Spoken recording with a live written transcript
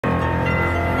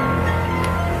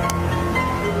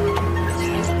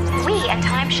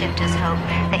Timeshifters hope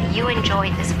that you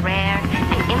enjoyed this rare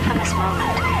and infamous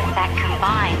moment that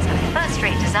combines a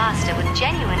first-rate disaster with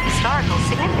genuine historical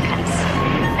significance.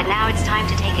 But now it's time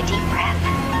to take a deep breath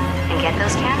and get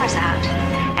those cameras out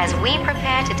as we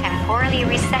prepare to temporally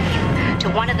reset you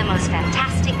to one of the most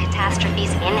fantastic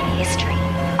catastrophes in history.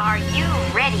 Are you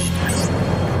ready?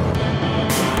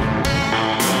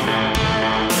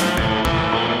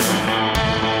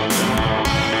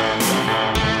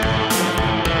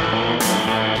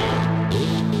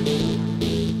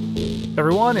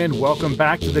 Everyone, and welcome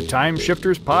back to the Time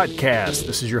Shifters podcast.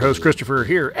 This is your host, Christopher,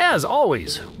 here, as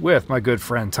always, with my good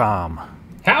friend, Tom.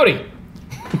 Howdy.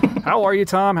 How are you,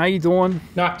 Tom? How you doing?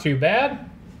 Not too bad.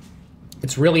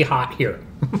 It's really hot here.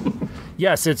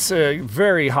 Yes, it's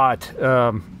very hot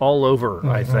all over,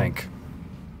 I think.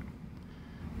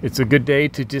 It's a good day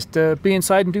to just be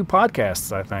inside and do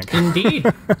podcasts, I think. Indeed.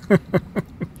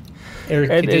 Air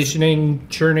conditioning,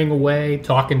 churning away,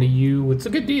 talking to you. It's a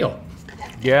good deal.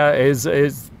 Yeah,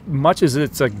 as much as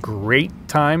it's a great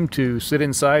time to sit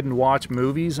inside and watch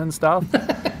movies and stuff,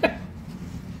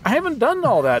 I haven't done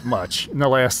all that much in the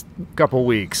last couple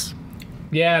weeks.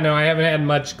 Yeah, no, I haven't had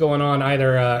much going on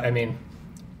either.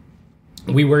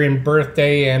 We were in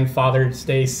birthday and Father's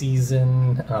Day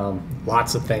season.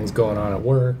 Lots of things going on at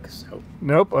work. So.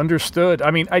 Nope, understood.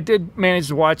 I mean, I did manage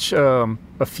to watch a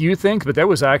few things, but that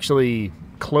was actually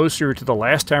closer to the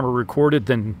last time we recorded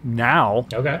than now.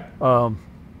 Okay.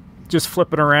 Just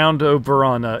flipping around over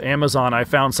on Amazon, I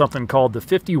found something called the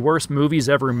 50 Worst Movies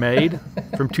Ever Made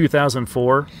from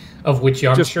 2004. Of which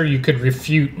I'm sure you could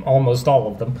refute almost all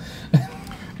of them.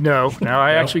 No,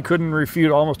 I actually couldn't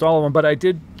refute almost all of them, but I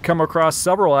did come across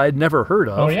several I had never heard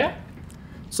of. Oh, yeah?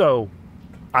 So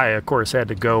I, of course, had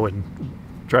to go and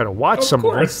try to watch some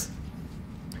more.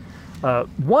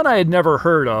 One I had never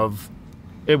heard of,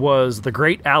 it was The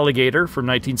Great Alligator from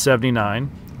 1979.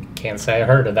 Can't say I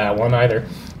heard of that one either.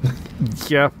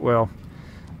 Yeah, well,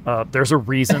 there's a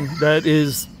reason that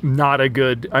is not a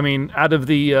good... I mean, out of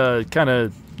the kind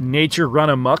of nature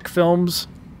run-amok films,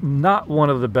 not one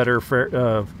of the better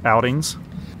outings.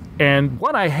 And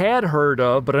one I had heard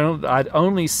of, but I'd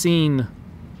only seen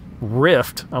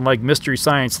riffed, unlike Mystery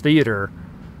Science Theater,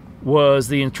 was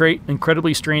the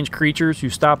incredibly strange creatures who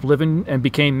stopped living and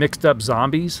became mixed-up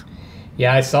zombies.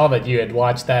 Yeah, I saw that you had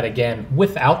watched that again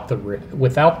without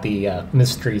the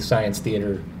Mystery Science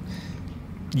Theater.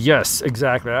 Yes,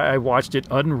 exactly. I watched it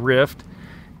unriffed.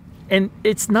 And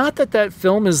it's not that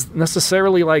film is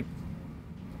necessarily, like,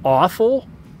 awful.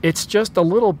 It's just a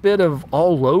little bit of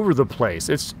all over the place.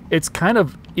 It's kind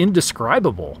of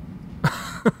indescribable.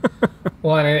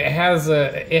 Well, and it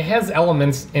has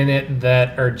elements in it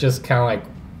that are just kind of like,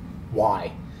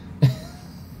 why?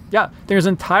 Yeah, there's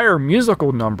entire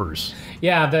musical numbers.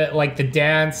 Yeah, the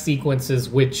dance sequences,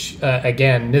 which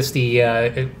again Misty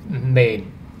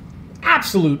made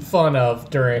absolute fun of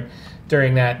during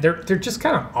that. They're just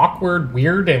kind of awkward,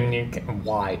 weird, and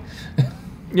why?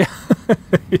 Yeah,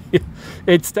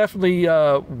 it's definitely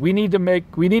we need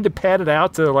to pad it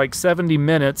out to like 70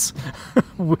 minutes.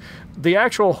 The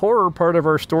actual horror part of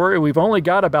our story, we've only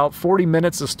got about 40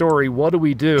 minutes of story. What do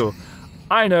we do?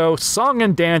 I know, song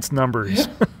and dance numbers.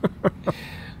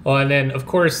 Well, and then, of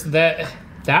course,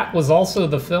 that was also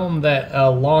the film that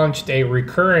launched a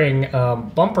recurring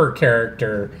bumper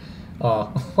character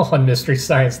on Mystery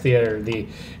Science Theater, the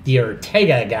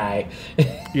Ortega guy.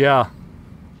 Yeah.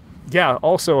 Yeah,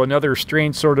 also another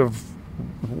strange sort of,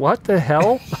 what the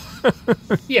hell?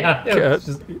 Yeah.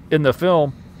 In the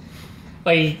film.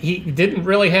 Like, he didn't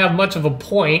really have much of a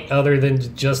point other than to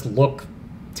just look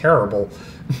terrible.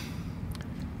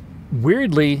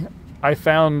 Weirdly, I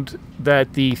found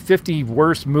that the 50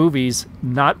 worst movies,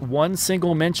 not one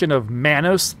single mention of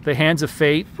Manos, The Hands of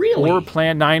Fate, really? Or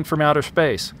Plan 9 from Outer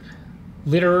Space.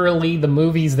 Literally the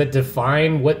movies that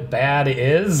define what bad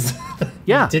is?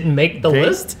 Yeah. Didn't make the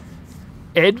list?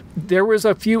 There was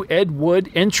a few Ed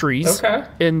Wood entries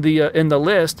in the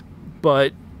list,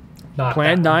 but not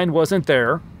Plan 9 wasn't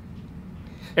there.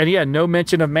 And yeah, no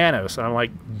mention of Manos. I'm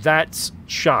like, that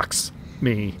shocks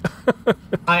me.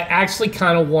 I actually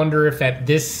kind of wonder if at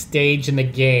this stage in the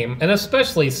game, and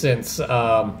especially since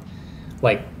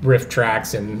like Riff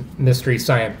Tracks and Mystery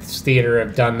Science Theater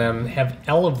have done them, have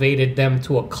elevated them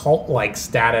to a cult-like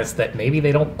status that maybe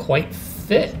they don't quite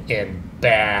fit in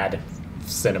bad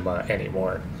cinema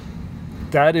anymore.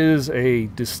 That is a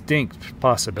distinct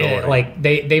possibility. Like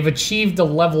they've achieved a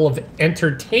level of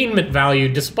entertainment value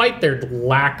despite their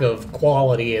lack of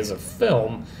quality as a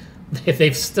film.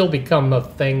 They've still become a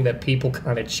thing that people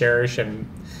kind of cherish and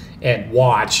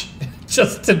watch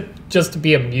just to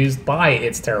be amused by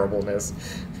its terribleness.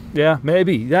 Yeah,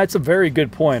 maybe. That's a very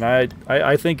good point.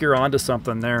 I think you're onto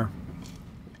something there.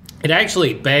 It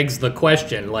actually begs the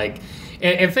question, like,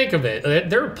 and think of it.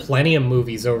 There are plenty of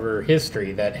movies over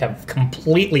history that have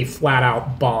completely flat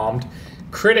out bombed.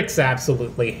 Critics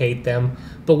absolutely hate them.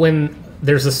 But when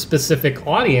there's a specific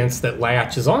audience that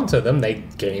latches onto them, they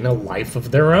gain a life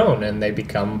of their own and they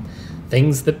become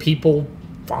things that people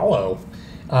follow.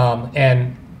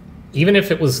 And even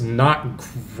if it was not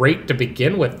great to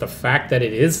begin with, the fact that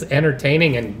it is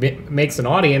entertaining and makes an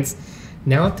audience,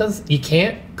 now it does. You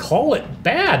can't call it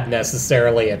bad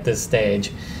necessarily at this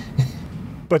stage.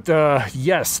 But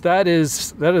yes, that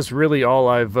is really all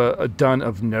I've done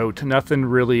of note. Nothing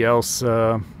really else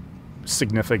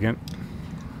significant.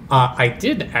 I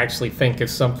did actually think of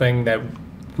something that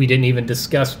we didn't even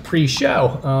discuss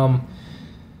pre-show.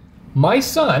 My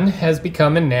son has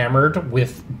become enamored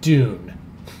with Dune.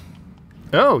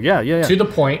 Oh, yeah. To the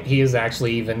point he has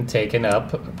actually even taken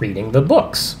up reading the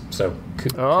books. So,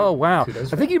 oh, wow.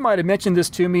 I think you might have mentioned this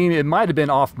to me. It might have been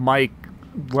off mic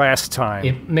last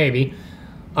time. Maybe.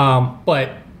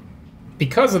 But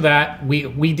because of that,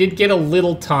 we did get a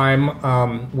little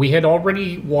time. We had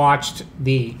already watched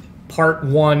the part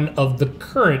 1 of the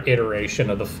current iteration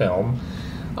of the film.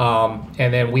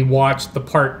 And then we watched the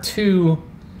part 2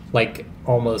 like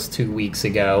almost 2 weeks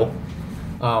ago.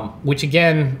 Which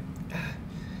again,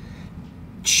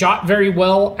 shot very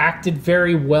well, acted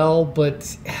very well,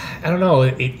 but I don't know,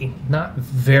 it not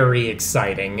very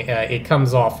exciting. It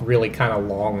comes off really kind of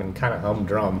long and kind of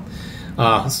humdrum.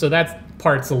 So that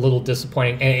part's a little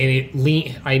disappointing.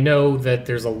 And I know that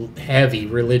there's a heavy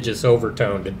religious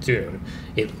overtone to Dune.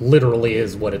 It literally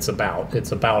is what it's about.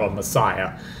 It's about a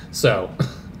messiah. So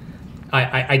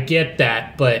I get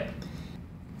that, but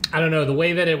I don't know, the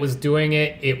way that it was doing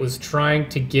it, it was trying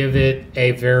to give it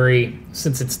a very,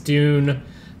 since it's Dune,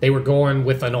 they were going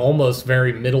with an almost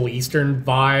very Middle Eastern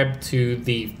vibe to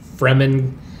the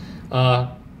Fremen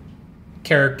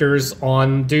characters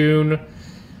on Dune,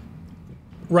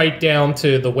 right down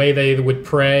to the way they would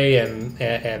pray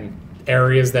and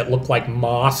areas that looked like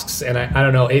mosques. And I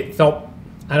don't know, it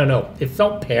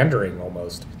felt pandering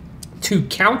almost. To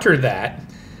counter that,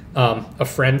 a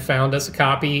friend found us a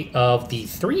copy of the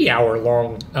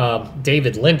 3-hour-long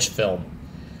David Lynch film.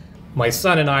 My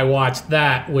son and I watched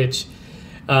that, which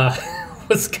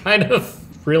was kind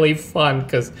of really fun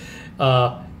because,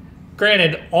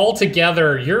 granted,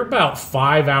 altogether, you're about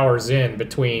 5 hours in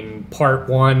between part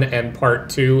 1 and part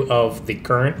 2 of the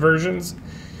current versions.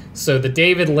 So the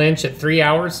David Lynch at 3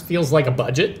 hours feels like a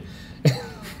budget.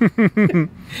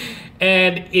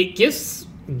 And it gives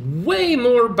way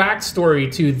more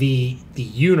backstory to the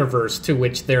universe to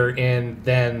which they're in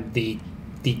than the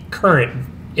current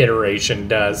iteration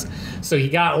does. So he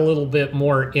got a little bit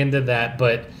more into that,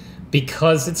 but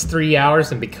because it's 3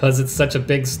 hours and because it's such a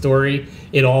big story,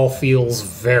 it all feels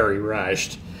very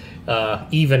rushed,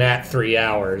 even at 3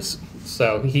 hours.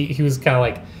 So he was kind of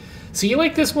like, so you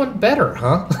like this one better,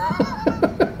 huh?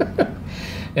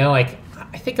 And I'm like,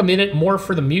 I think I'm in it more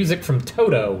for the music from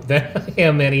Toto than I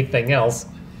am anything else.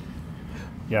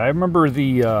 Yeah, I remember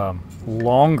the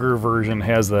longer version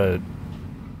has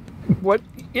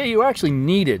you actually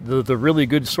need it. The really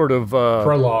good sort of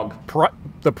prologue.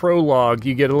 The prologue,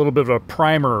 you get a little bit of a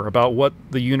primer about what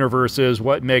the universe is,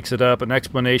 what makes it up, an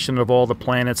explanation of all the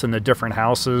planets and the different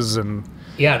houses, and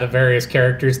yeah, the various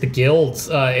characters, the guilds.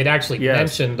 It actually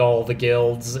mentioned all the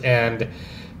guilds, and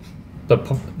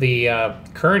the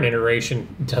current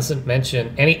iteration doesn't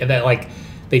mention any of that. Like,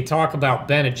 they talk about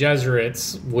Bene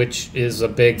Gesserits, which is a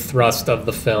big thrust of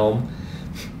the film,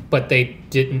 but they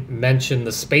didn't mention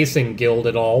the Spacing Guild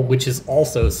at all, which is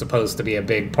also supposed to be a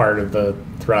big part of the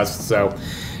thrust. So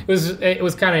it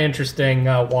was kind of interesting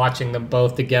watching them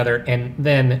both together. And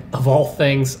then, of all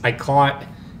things, I caught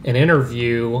an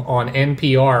interview on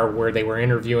NPR where they were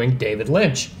interviewing David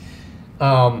Lynch.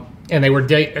 And they were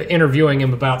interviewing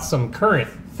him about some current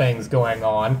things going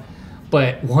on.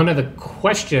 But one of the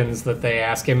questions that they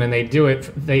ask him, and they did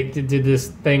this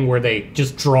thing where they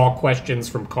just draw questions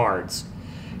from cards,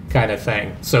 kind of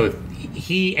thing. So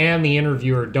he and the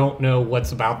interviewer don't know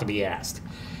what's about to be asked.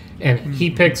 And he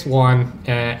picks one,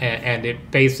 and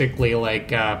it basically like,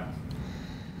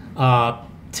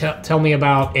 tell me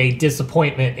about a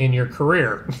disappointment in your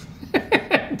career.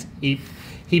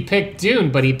 he picked Dune,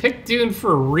 but he picked Dune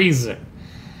for a reason,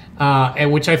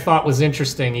 and which I thought was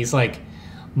interesting. He's like,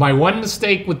 my one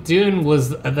mistake with Dune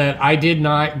was that I did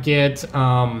not get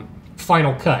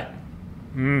Final Cut.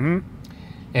 Mm-hmm.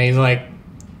 And he's like,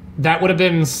 that would have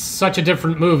been such a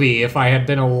different movie if I had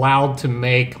been allowed to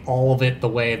make all of it the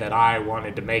way that I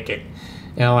wanted to make it.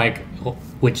 And I'm like,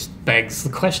 which begs the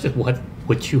question, what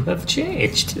would you have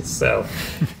changed? So,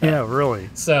 Yeah, really.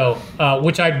 so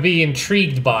which I'd be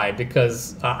intrigued by,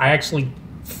 because I actually,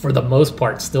 for the most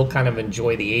part, still kind of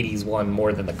enjoy the 80s one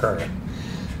more than the current.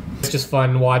 It's just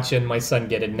fun watching my son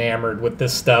get enamored with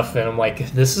this stuff, and I'm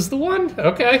like, this is the one?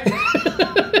 Okay.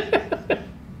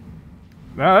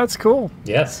 No, that's cool.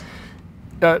 Yes.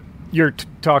 You're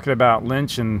talking about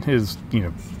Lynch and his,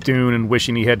 Dune and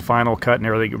wishing he had Final Cut and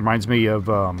everything. It reminds me of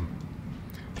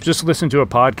just listened to a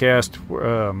podcast,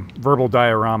 Verbal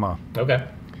Diorama. Okay.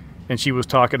 And she was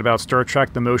talking about Star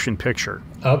Trek: The Motion Picture.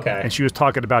 Okay. And she was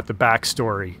talking about the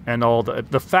backstory and all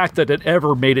the fact that it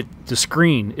ever made it to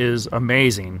screen is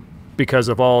amazing because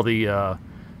of all the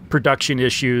production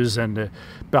issues and the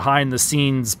behind the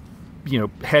scenes,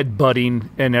 head butting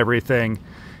and everything.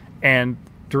 And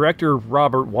director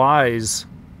Robert Wise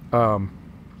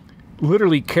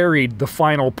literally carried the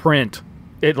final print.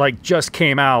 It just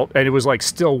came out and it was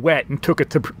still wet and took it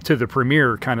to the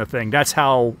premiere kind of thing. That's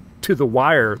how to the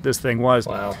wire this thing was.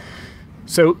 Wow.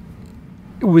 So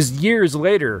it was years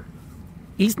later.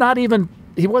 He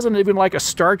wasn't even a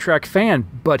Star Trek fan,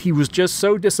 but he was just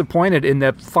so disappointed in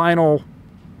that final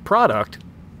product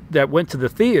that went to the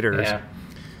theaters. Yeah.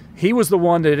 He was the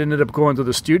one that ended up going to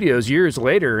the studios years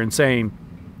later and saying,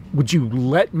 would you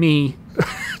let me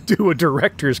do a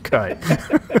director's cut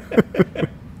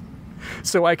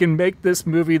so I can make this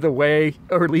movie the way,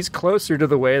 or at least closer to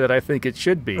the way that I think it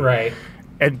should be. Right.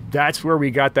 And that's where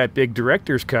we got that big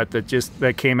director's cut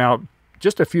that came out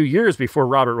just a few years before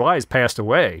Robert Wise passed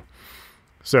away.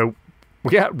 So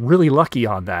we got really lucky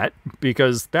on that,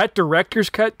 because that director's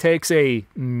cut takes a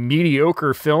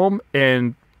mediocre film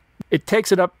and it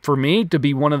takes it up for me to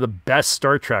be one of the best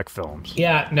Star Trek films.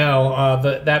 Yeah, no,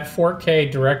 that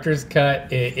 4K director's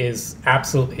cut is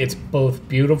absolutely, it's both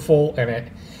beautiful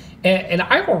and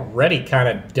I already kind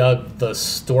of dug the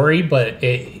story, but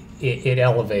it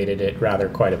elevated it rather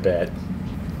quite a bit.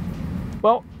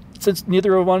 Well, since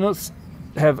neither of us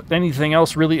have anything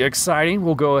else really exciting,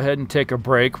 we'll go ahead and take a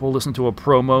break. We'll listen to a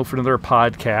promo for another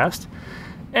podcast.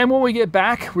 And when we get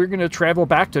back, we're going to travel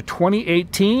back to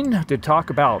 2018 to talk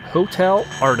about Hotel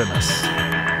Artemis.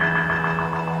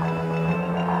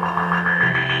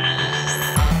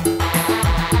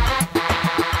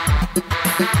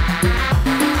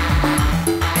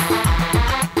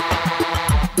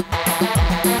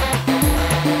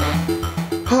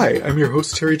 Hi, I'm your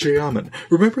host, Terry J. Amon.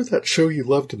 Remember that show you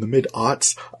loved in the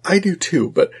mid-aughts? I do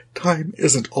too, but time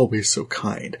isn't always so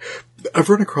kind. I've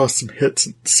run across some hits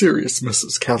and serious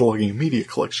misses cataloging a media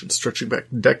collection stretching back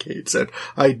decades, and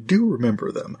I do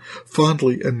remember them,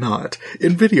 fondly and not,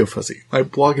 in Video Fuzzy, my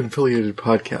blog and affiliated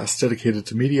podcast dedicated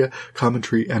to media,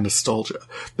 commentary, and nostalgia.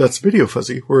 That's Video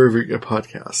Fuzzy, wherever you get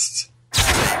podcasts. The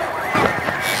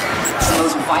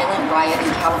most violent riot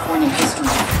in California history.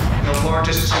 The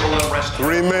largest civil unrest.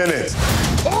 3 minutes.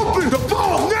 Open the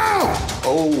ball now!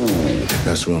 Oh,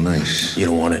 that's real nice. You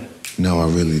don't want it? No, I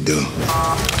really do.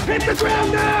 Hit the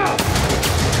ground now!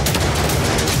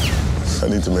 I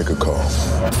need to make a call.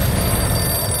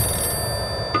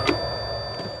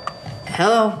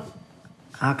 Hello.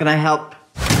 How can I help?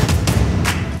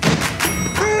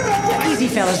 Easy,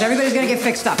 fellas. Everybody's gonna get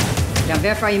fixed up. Now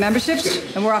verify your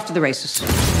memberships, and we're off to the races.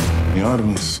 The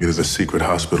Artemis is a secret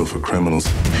hospital for criminals.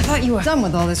 I thought you were done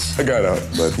with all this. I got out,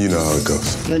 but you know how it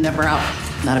goes. You're never out.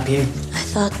 Not up here. I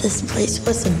thought this place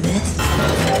was a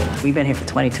myth. We've been here for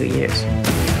 22 years.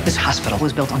 This hospital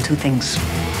was built on 2 things.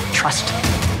 Trust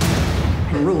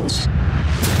and rules.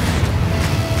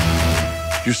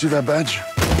 You see that badge?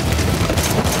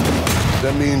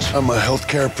 That means I'm a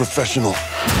healthcare professional.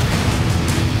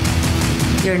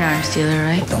 You're an arms dealer,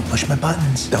 right? Don't push my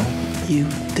buttons. Don't you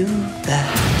do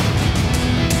that.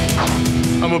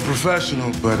 I'm a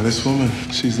professional, but this woman,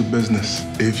 she's a business.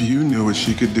 If you knew what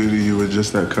she could do to you with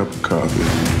just that cup of coffee.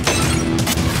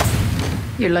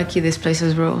 You're lucky this place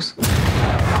has rules.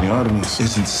 The Artemis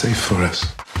isn't safe for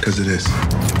us, because it is.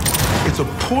 It's a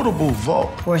portable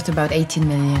vault. Worth about 18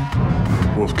 million.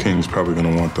 Wolf King's probably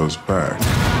gonna want those back.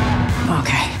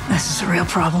 Okay, this is a real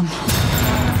problem.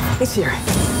 It's here.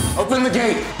 Open the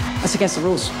gate! That's against the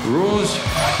rules. Rules?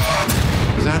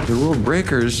 Without the rule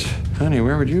breakers, honey,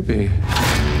 where would you be?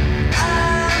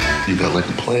 You got a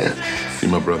plan.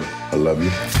 You're my brother. I love you.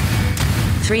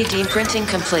 3D printing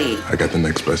complete. I got the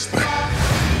next best thing.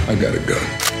 I got a gun.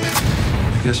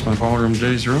 I guess my ballroom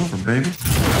days are over, baby.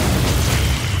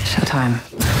 Showtime.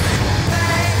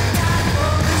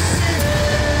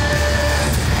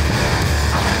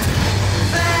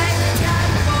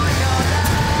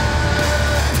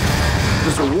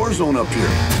 There's a war zone up here.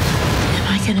 Am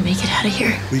I gonna make it out of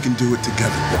here? We can do it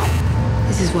together.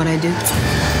 This is what I do.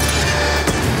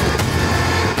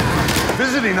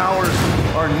 Visiting hours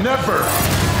are never.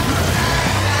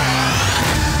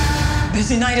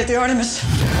 Busy night at the Artemis.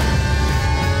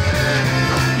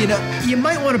 You know, you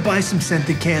might want to buy some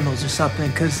scented candles or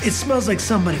something, because it smells like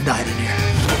somebody died in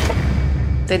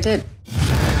here. They did.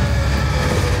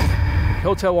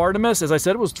 Hotel Artemis, as I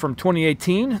said, it was from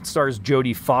 2018. It stars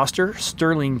Jodie Foster,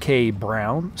 Sterling K.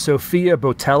 Brown, Sofia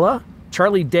Boutella,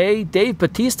 Charlie Day, Dave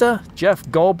Bautista, Jeff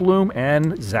Goldblum,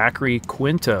 and Zachary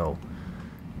Quinto.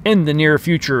 In the near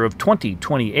future of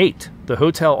 2028, the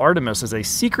Hotel Artemis is a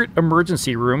secret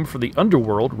emergency room for the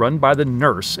underworld run by the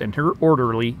nurse and her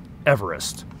orderly,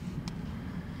 Everest.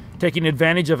 Taking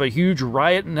advantage of a huge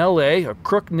riot in LA, a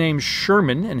crook named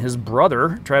Sherman and his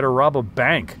brother try to rob a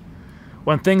bank.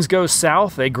 When things go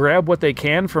south, they grab what they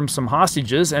can from some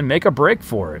hostages and make a break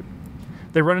for it.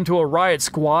 They run into a riot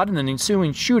squad. In the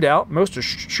ensuing shootout, most of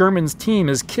Sherman's team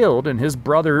is killed, and his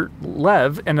brother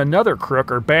Lev and another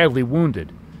crook are badly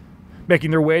wounded.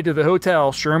 Making their way to the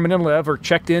hotel, Sherman and Lev are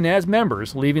checked in as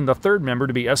members, leaving the third member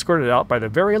to be escorted out by the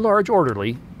very large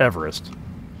orderly, Everest.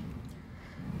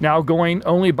 Now going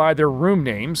only by their room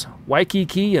names,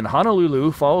 Waikiki and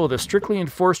Honolulu follow the strictly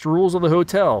enforced rules of the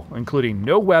hotel, including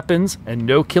no weapons and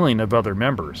no killing of other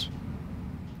members.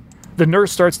 The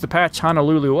nurse starts to patch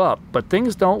Honolulu up, but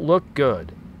things don't look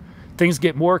good. Things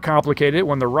get more complicated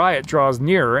when the riot draws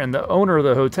nearer and the owner of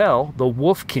the hotel, the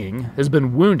Wolf King, has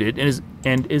been wounded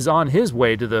and is on his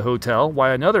way to the hotel,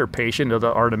 while another patient of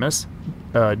the Artemis,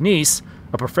 Nice,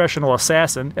 a professional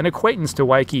assassin and acquaintance to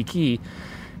Waikiki,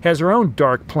 has her own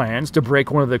dark plans to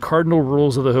break one of the cardinal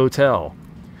rules of the hotel.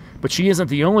 But she isn't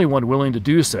the only one willing to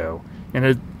do so,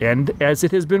 and as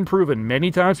it has been proven many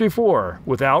times before,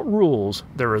 without rules,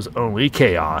 there is only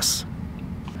chaos.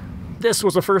 This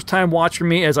was a first-time watch for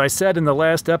me. As I said in the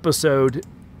last episode,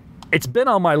 it's been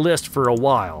on my list for a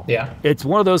while. Yeah. It's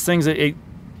one of those things that it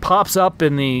pops up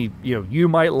in the, you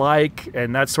might like,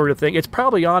 and that sort of thing. It's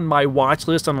probably on my watch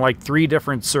list on like 3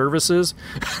 different services.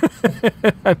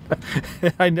 I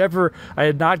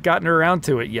had not gotten around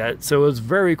to it yet, so it was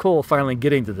very cool finally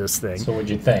getting to this thing. So what'd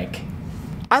you think?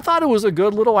 I thought it was a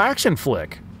good little action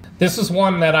flick. This is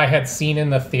one that I had seen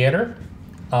in the theater.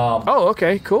 Oh,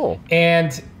 okay, cool.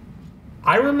 And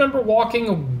I remember walking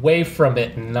away from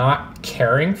it not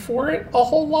caring for it a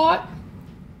whole lot.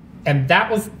 And that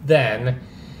was then.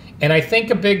 And I think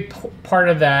a big part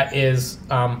of that is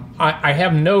I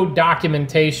have no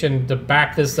documentation to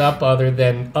back this up other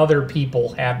than other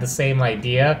people had the same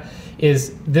idea,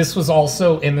 is this was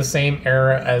also in the same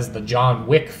era as the John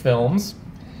Wick films.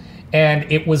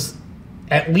 And it was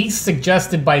at least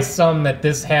suggested by some that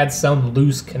this had some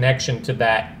loose connection to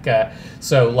that.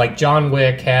 So like John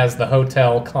Wick has the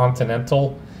Hotel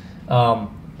Continental,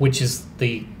 which is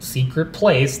the secret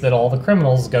place that all the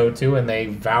criminals go to, and they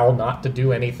vow not to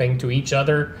do anything to each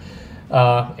other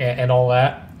and all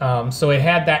that. So it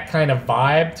had that kind of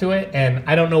vibe to it, and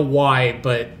I don't know why,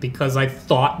 but because I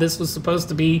thought this was supposed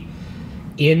to be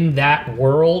in that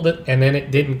world, and then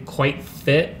it didn't quite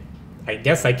fit, I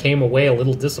guess I came away a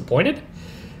little disappointed.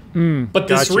 But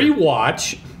this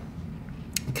rewatch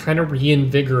kind of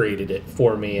reinvigorated it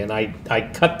for me, and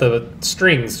I cut the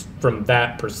strings from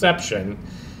that perception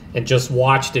and just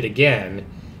watched it again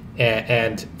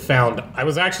and found I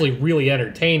was actually really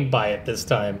entertained by it this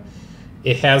time.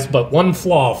 It has but one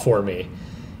flaw for me.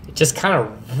 It just kind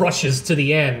of rushes to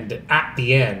the end at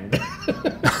the end.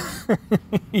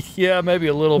 Yeah, maybe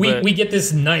a little bit. We get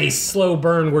this nice slow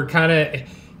burn. We're kind of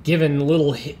given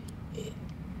little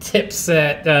tips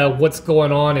at what's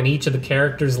going on in each of the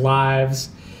characters' lives.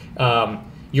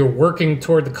 You're working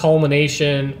toward the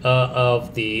culmination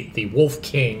of the Wolf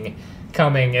King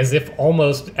coming, as if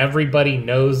almost everybody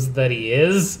knows that he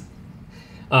is.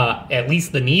 At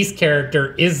least the niece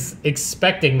character is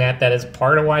expecting that. That is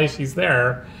part of why she's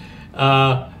there.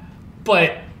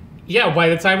 But yeah, by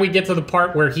the time we get to the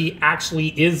part where he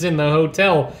actually is in the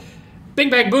hotel, bing,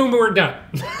 bang, boom, we're done.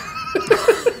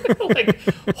 Like,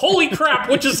 holy crap,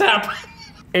 what just happened?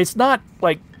 It's not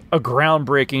like a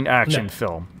groundbreaking action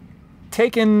film.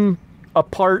 Taken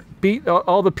apart,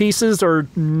 all the pieces are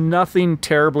nothing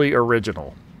terribly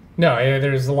original. No,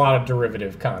 there's a lot of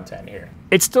derivative content here.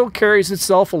 It still carries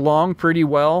itself along pretty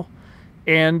well,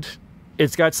 and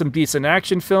it's got some decent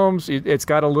action films. It's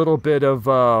got a little bit of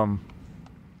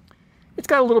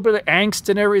angst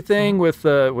and everything with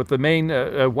the main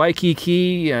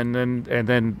Waikiki, and then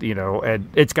and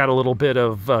it's got a little bit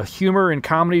of humor and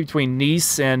comedy between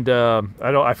Nice and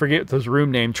I forget his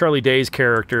room name, Charlie Day's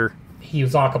character. He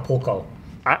was Acapulco.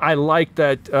 I like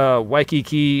that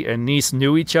Waikiki and Nice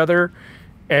knew each other,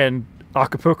 and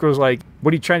Acapulco was like,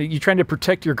 "What are you trying to? You trying to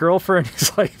protect your girlfriend?"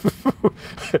 He's like,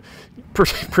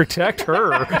 protect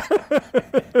her.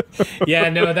 Yeah,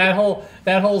 no, that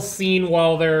whole scene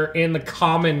while they're in the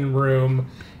common room.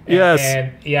 Yes.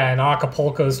 And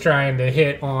Acapulco's trying to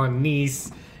hit on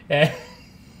Nice,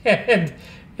 and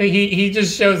he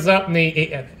just shows up, and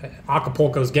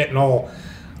Acapulco's getting all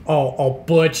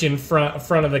butch in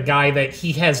front of the guy that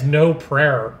he has no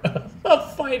prayer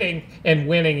of fighting and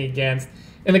winning against,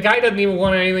 and the guy doesn't even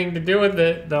want anything to do with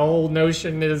it. The whole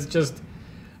notion is just,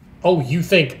 oh, you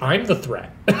think I'm the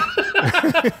threat?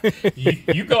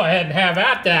 you go ahead and have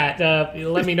at that.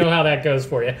 Let me know how that goes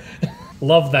for you.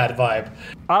 Love that vibe.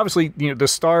 Obviously, the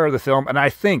star of the film, and I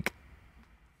think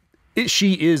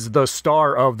she is the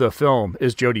star of the film,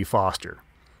 is Jodie Foster.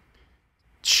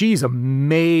 She's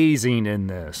amazing in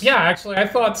this. Yeah, actually, I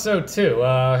thought so too.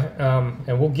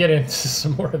 And we'll get into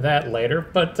some more of that later.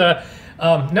 But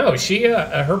no, she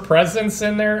her presence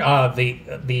in there,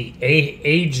 the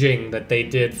aging that they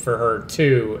did for her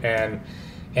too,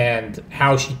 and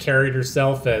how she carried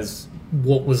herself as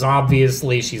what was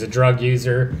obviously she's a drug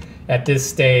user at this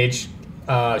stage.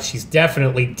 She's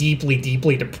definitely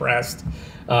deeply depressed,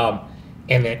 and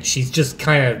that she's just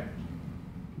kind of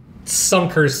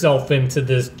sunk herself into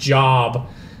this job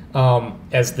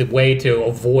as the way to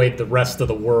avoid the rest of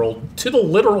the world, to the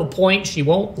literal point she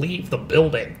won't leave the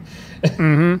building.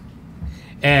 Mm-hmm.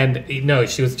 And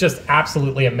she was just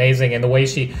absolutely amazing. And the way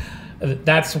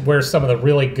that's where some of the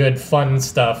really good fun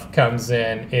stuff comes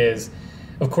in is,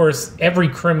 of course, every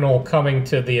criminal coming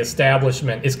to the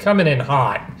establishment is coming in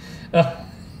hot.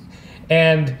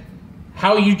 And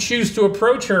how you choose to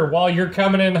approach her while you're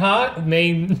coming in hot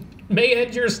may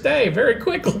end your stay very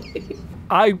quickly.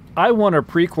 I want a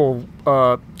prequel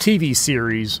TV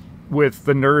series with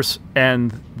the nurse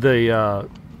and the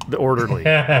orderly.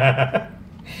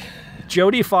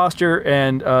 Jodie Foster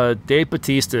and Dave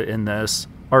Bautista in this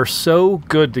are so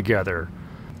good together.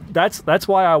 That's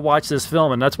why I watched this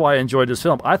film, and that's why I enjoyed this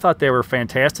film. I thought they were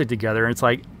fantastic together, and it's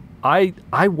like, I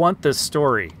want this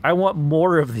story. I want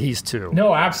more of these two.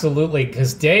 No, absolutely,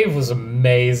 because Dave was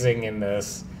amazing in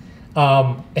this.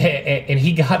 And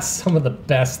he got some of the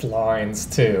best lines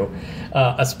too,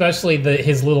 especially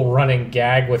his little running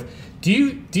gag with, do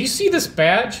you see this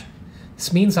badge?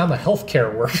 This means I'm a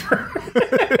healthcare worker.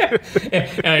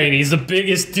 I mean, he's the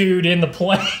biggest dude in the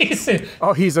place.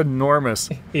 Oh, he's enormous.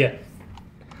 Yeah.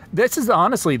 This is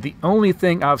honestly the only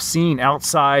thing I've seen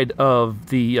outside of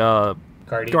the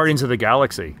Guardians of the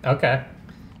Galaxy. Okay.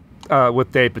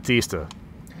 With Dave Bautista.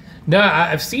 No,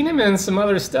 I've seen him in some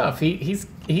other stuff.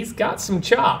 He's got some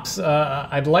chops.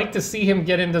 I'd like to see him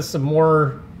get into some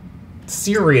more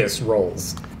serious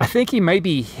roles. I think he may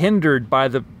be hindered by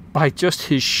just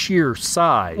his sheer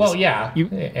size. Well, yeah,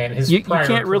 and his you prior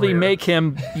can't really career. make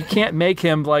him. You can't make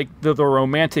him like the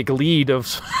romantic lead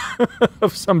of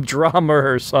of some drama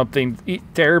or something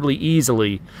terribly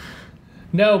easily.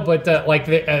 No, but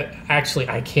actually,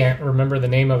 I can't remember the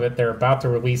name of it. They're about to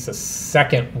release a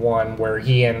second one where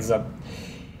he ends up.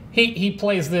 He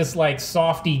plays this like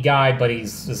softy guy, but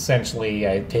he's essentially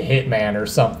a hitman or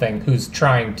something who's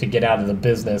trying to get out of the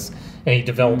business, and he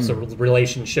develops a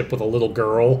relationship with a little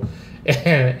girl,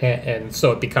 and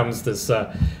so it becomes this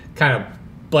kind of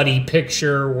buddy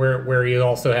picture where he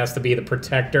also has to be the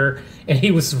protector, and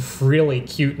he was really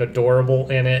cute and adorable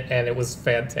in it, and it was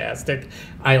fantastic.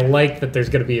 I like that there's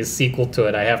going to be a sequel to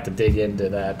it. I have to dig into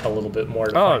that a little bit more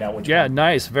to find out which one.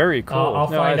 Nice, very cool. I'll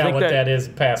find out what that is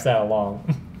and pass that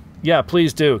along. Yeah,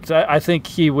 please do, because I think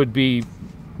he would be,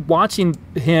 watching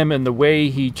him and the way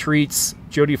he treats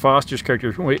Jodie Foster's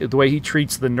character, the way he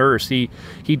treats the nurse, he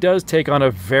does take on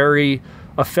a very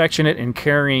affectionate and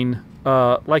caring,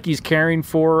 like he's caring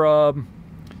for a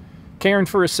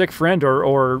sick friend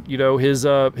or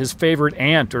his favorite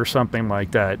aunt or something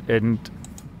like that, and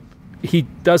he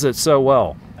does it so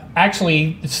well.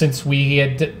 Actually, since we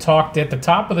had talked at the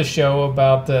top of the show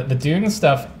about the Dune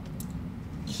stuff,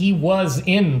 he was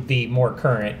in the more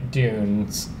current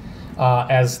Dunes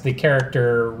as the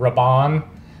character Raban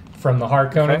from the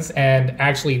Harkonnens, and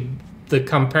actually the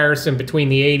comparison between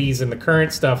the 80s and the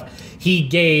current stuff, he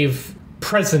gave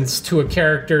presence to a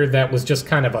character that was just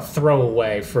kind of a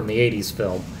throwaway from the 80s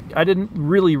film. I didn't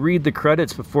really read the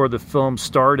credits before the film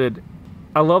started.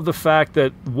 I love the fact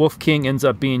that Wolf King ends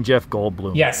up being Jeff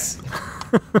Goldblum. Yes.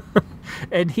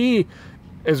 And he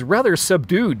is rather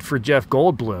subdued for Jeff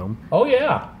Goldblum. Oh,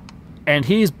 yeah. And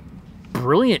he's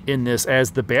brilliant in this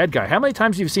as the bad guy. How many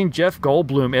times have you seen Jeff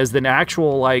Goldblum as an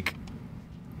actual, like,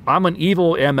 I'm an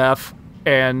evil MF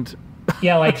and...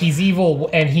 Yeah, like he's evil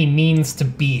and he means to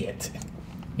be it.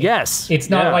 Yes. It's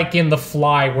not like in The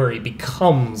Fly where he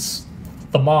becomes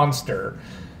the monster.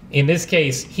 In this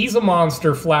case, he's a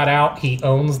monster flat out. He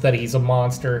owns that he's a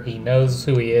monster. He knows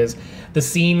who he is. The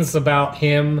scenes about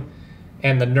him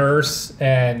and the nurse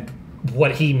and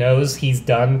what he knows he's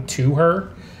done to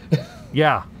her.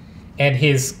 Yeah. And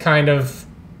his kind of,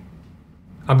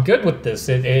 I'm good with this.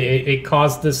 It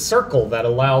caused this circle that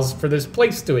allows for this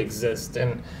place to exist.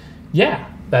 And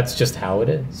yeah, that's just how it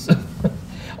is.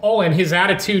 Oh, and his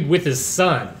attitude with his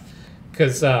son.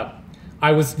 Because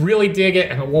I was really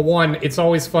digging. Well, one, it's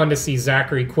always fun to see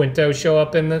Zachary Quinto show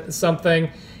up in something.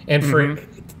 And for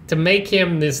to make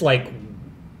him this, like,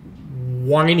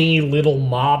 whiny little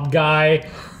mob guy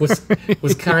was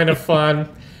kind of fun.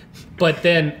 But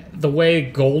then the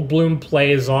way Goldblum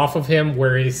plays off of him,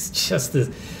 where he's just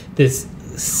this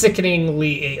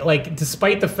sickeningly, like,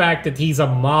 despite the fact that he's a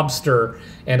mobster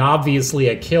and obviously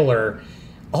a killer,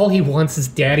 all he wants is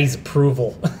daddy's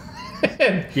approval.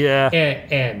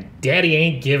 And daddy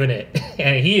ain't giving it.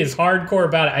 And he is hardcore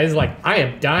about it. He's like, I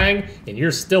am dying and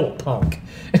you're still a punk.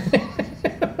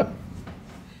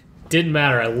 Didn't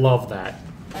matter. I love that.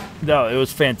 No, it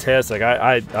was fantastic.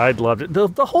 I loved it.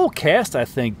 The whole cast, I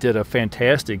think, did a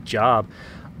fantastic job.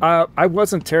 I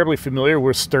wasn't terribly familiar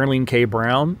with Sterling K.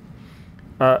 Brown.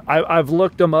 I've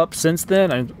looked him up since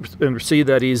then and see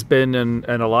that he's been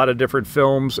in a lot of different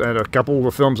films and a couple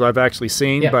of films I've actually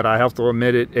seen, but I have to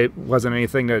admit it wasn't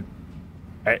anything that...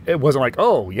 It wasn't like,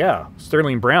 oh, yeah,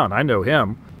 Sterling Brown, I know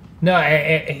him. No,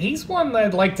 he's one that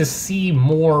I'd like to see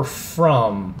more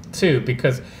from, too,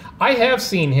 because I have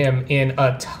seen him in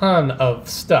a ton of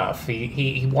stuff.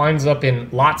 He winds up in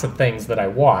lots of things that I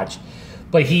watch,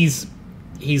 but he's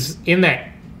in that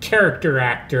character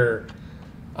actor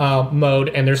mode,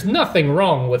 and there's nothing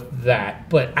wrong with that,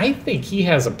 but I think he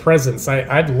has a presence.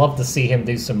 I'd love to see him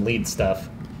do some lead stuff.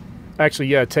 Actually,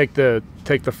 yeah, take the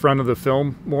front of the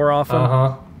film more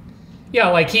often. Yeah,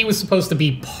 like he was supposed to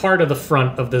be part of the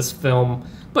front of this film,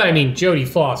 but I mean, Jodie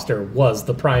Foster was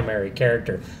the primary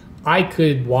character. I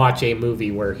could watch a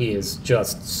movie where he is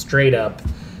just straight up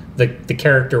the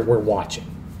character we're watching.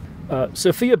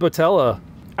 Sofia Boutella,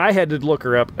 I had to look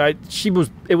her up. It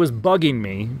was bugging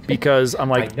me because I'm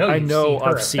like, I know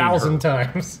I've seen her 1,000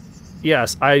 times.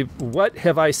 Yes, what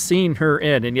have I seen her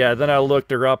in? And yeah, then I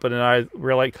looked her up and then I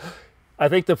were like, I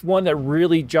think the one that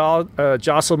really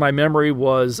jostled my memory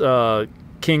was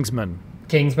Kingsman.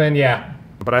 Kingsman, yeah.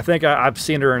 But I think I've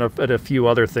seen her in a few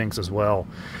other things as well.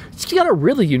 She's got a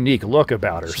really unique look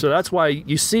about her, so that's why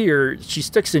you see her, she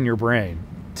sticks in your brain.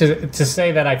 To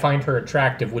say that I find her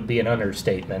attractive would be an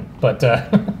understatement, but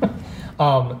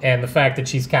and the fact that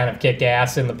she's kind of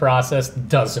kick-ass in the process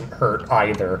doesn't hurt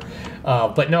either.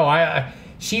 But no,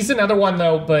 she's another one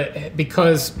though, but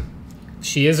because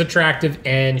she is attractive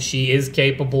and she is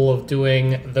capable of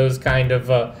doing those kind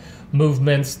of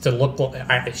movements to look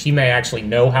like she may actually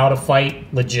know how to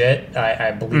fight legit.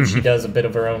 I believe she does a bit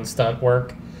of her own stunt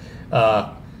work.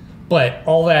 But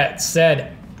all that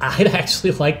said, I'd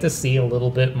actually like to see a little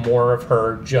bit more of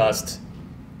her just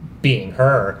being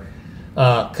her.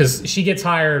 Because she gets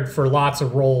hired for lots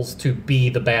of roles to be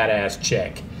the badass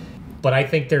chick. But I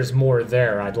think there's more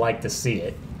there. I'd like to see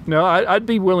it. No, I'd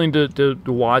be willing to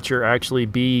watch her actually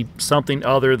be something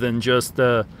other than just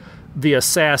the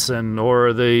assassin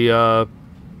or the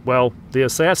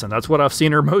assassin. That's what I've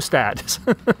seen her most at.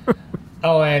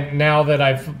 Oh, and now that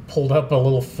I've pulled up a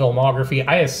little filmography,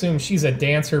 I assume she's a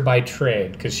dancer by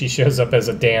trade because she shows up as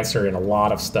a dancer in a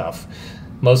lot of stuff,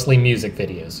 mostly music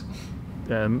videos.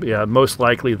 Yeah, most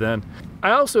likely then.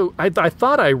 I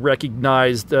thought I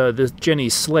recognized this Jenny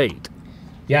Slate.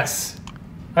 Yes.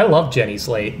 I love Jenny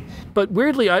Slate. But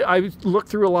weirdly, I looked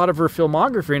through a lot of her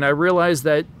filmography and I realized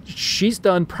that she's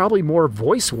done probably more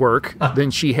voice work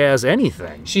than she has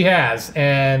anything. She has,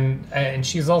 and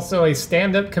she's also a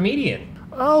stand-up comedian.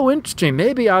 Oh, interesting.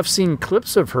 Maybe I've seen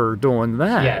clips of her doing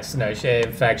that. Yes, no.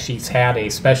 In fact, she's had a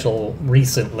special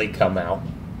recently come out.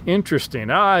 Interesting.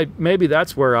 Maybe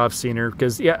that's where I've seen her,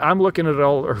 because yeah, I'm looking at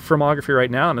all her filmography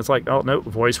right now, and it's like, oh no,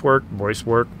 voice work, voice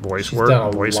work, voice She's work, done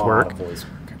a voice lot work. of voice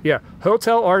work. Yeah,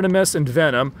 Hotel Artemis and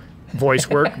Venom, voice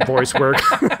work, voice work.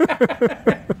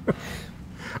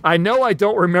 I know I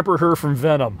don't remember her from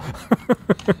Venom.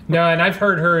 No, and I've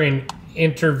heard her in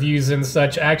interviews and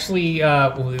such. Actually,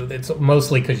 it's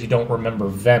mostly because you don't remember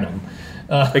Venom.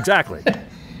 Exactly.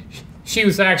 She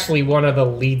was actually one of the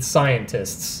lead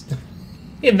scientists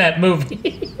in that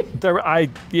movie.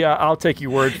 I'll take your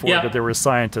word for it that there were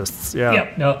scientists. Yeah.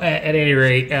 Yep. No, at any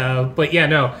rate. But yeah,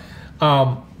 no.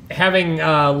 Having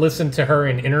listened to her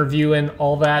in interview and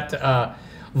all that,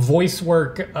 voice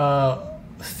work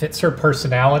fits her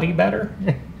personality better.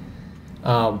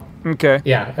 Okay.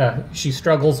 Yeah, she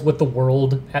struggles with the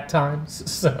world at times.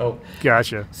 So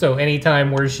Gotcha. So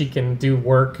anytime where she can do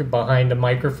work behind a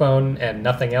microphone and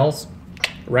nothing else,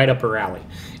 right up her alley.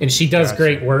 And she does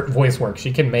great voice work.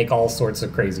 She can make all sorts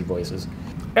of crazy voices.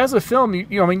 As a film,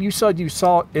 you said you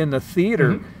saw it in the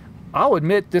theater. Mm-hmm. I'll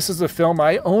admit this is a film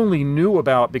I only knew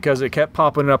about because it kept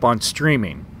popping up on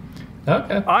streaming.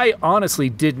 Okay. I honestly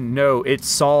didn't know it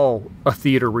saw a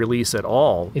theater release at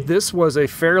all. This was a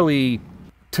fairly,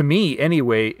 to me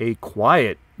anyway, a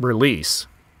quiet release.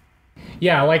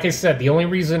 Yeah, like I said, the only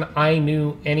reason I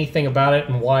knew anything about it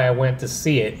and why I went to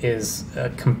see it is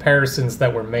comparisons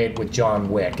that were made with John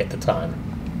Wick at the time.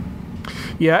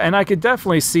 Yeah, and I could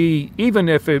definitely see, even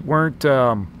if it weren't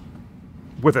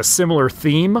with a similar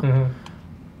theme, Mm-hmm.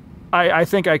 I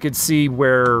think I could see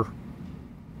where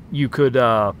you could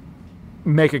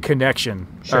make a connection.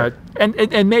 Sure.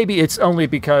 And maybe it's only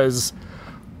because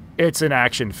it's an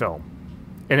action film.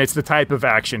 And it's the type of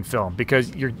action film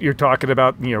because you're talking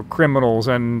about criminals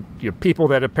and people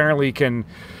that apparently can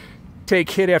take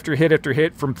hit after hit after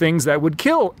hit from things that would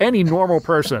kill any normal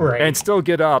person Right. and still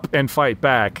get up and fight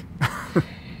back.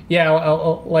 Yeah,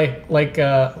 like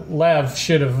Lev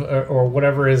should have, or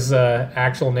whatever his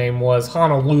actual name was,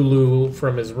 Honolulu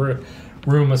from his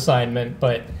room assignment,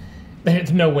 but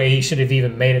there's no way he should have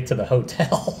even made it to the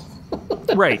hotel.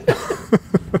 Right.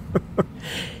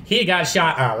 He got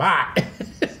shot a lot.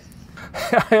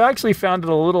 I actually found it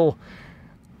a little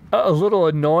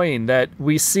annoying that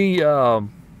we see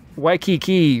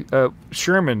Waikiki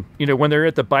Sherman, when they're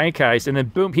at the bank heist, and then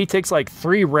boom, he takes like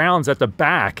 3 rounds at the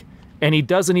back, and he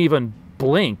doesn't even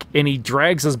blink, and he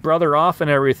drags his brother off and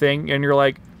everything, and you're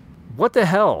like, what the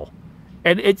hell?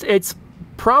 And it's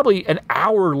probably an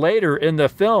hour later in the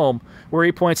film where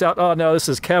he points out, oh no, this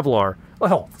is Kevlar.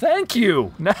 Well, thank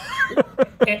you.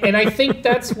 And I think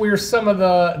that's where some of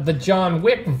the John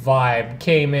Wick vibe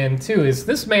came in too, is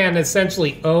this man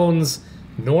essentially owns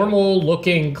normal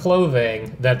looking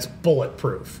clothing that's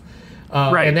bulletproof.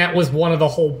 Right. And that was one of the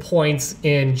whole points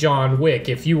in John Wick.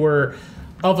 If you were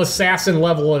of assassin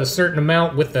level at a certain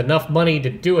amount with enough money to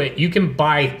do it, you can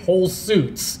buy whole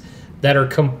suits that are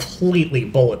completely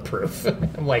bulletproof.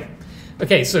 I'm like,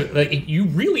 okay, so you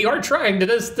really are trying to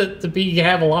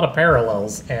have a lot of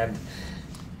parallels,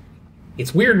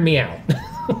 it's weirding me out.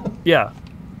 Yeah,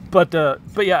 but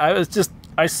yeah,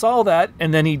 I saw that,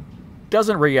 and then he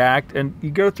doesn't react, and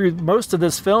you go through most of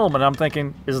this film, and I'm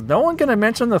thinking, is no one going to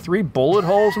mention the 3 bullet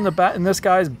holes in this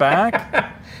guy's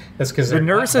back? That's because the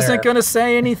nurse isn't going to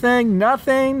say anything,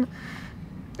 nothing.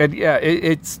 And yeah,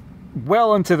 it's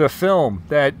well into the film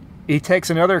that he takes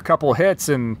another couple hits,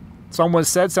 and someone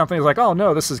said something. He's like, "Oh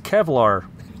no, this is Kevlar."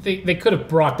 They could have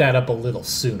brought that up a little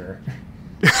sooner.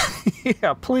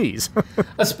 Yeah, please.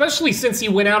 Especially since he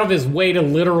went out of his way to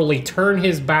literally turn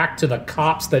his back to the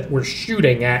cops that were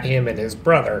shooting at him and his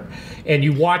brother. And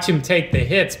you watch him take the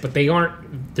hits, but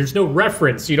there's no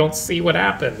reference. You don't see what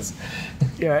happens.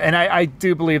 Yeah, and I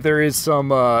do believe there is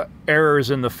some errors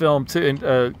in the film,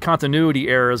 too, continuity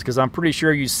errors, because I'm pretty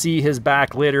sure you see his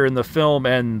back later in the film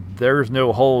and there's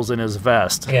no holes in his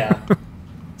vest. Yeah.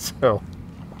 So...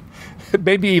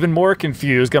 maybe even more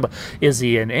confused. Is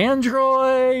he an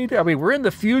android? I mean, we're in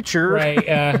the future. Right.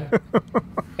 I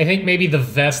think maybe the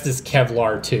vest is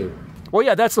Kevlar, too. Well,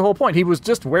 yeah, that's the whole point. He was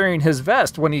just wearing his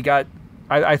vest when he got,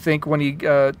 I think, when he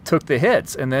took the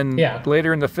hits. And then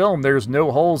later in the film, there's no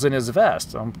holes in his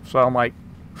vest. So I'm like,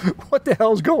 what the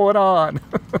hell's going on?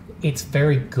 It's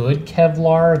very good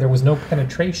Kevlar. There was no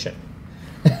penetration.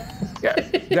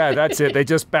 Yeah, that's it. They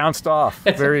just bounced off.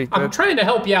 I'm trying to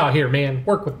help you out here, man.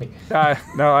 Work with me.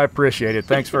 No, I appreciate it.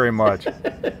 Thanks very much.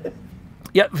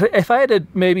 Yeah, if I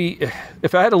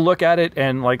had to look at it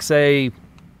and like say,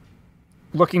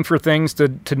 looking for things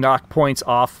to knock points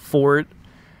off for it,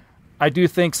 I do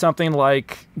think something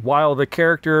like while the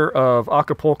character of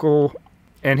Acapulco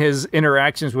and his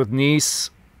interactions with Nice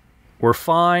were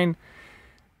fine,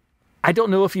 I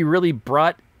don't know if he really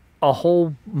brought a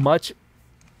whole much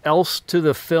else to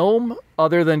the film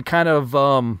other than kind of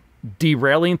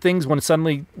derailing things when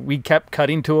suddenly we kept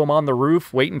cutting to him on the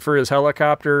roof waiting for his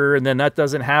helicopter, and then that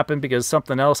doesn't happen because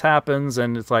something else happens,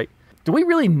 and it's like, do we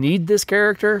really need this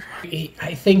character?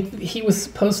 I think he was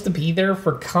supposed to be there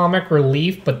for comic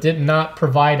relief, but did not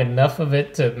provide enough of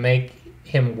it to make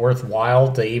him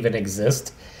worthwhile to even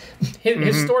exist.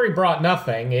 His story brought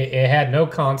nothing. It had no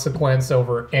consequence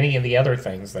over any of the other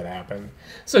things that happened.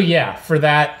 So yeah, for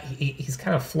that, he's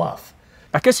kind of fluff.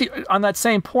 I guess on that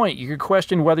same point, you could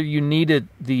question whether you needed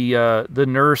the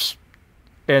nurse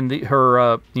and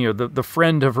her the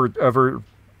friend of her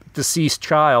deceased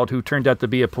child, who turned out to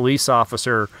be a police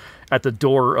officer at the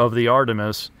door of the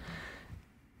Artemis.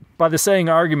 by the same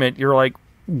argument, you're like,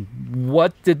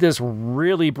 what did this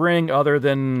really bring other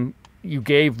than you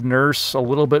gave Nurse a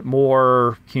little bit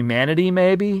more humanity,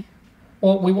 maybe?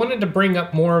 Well, we wanted to bring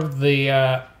up more of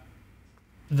the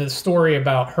story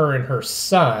about her and her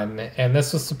son, and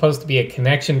this was supposed to be a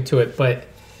connection to it, but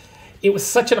it was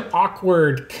such an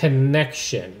awkward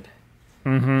connection.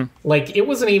 Mm-hmm. Like, it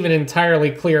wasn't even entirely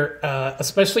clear,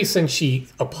 especially since she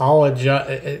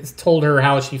apologized, told her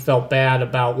how she felt bad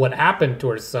about what happened to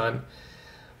her son.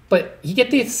 But you get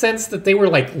the sense that they were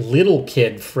like little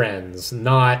kid friends,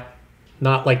 not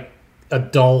like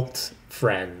adult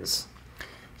friends.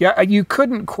 Yeah, you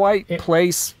couldn't quite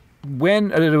place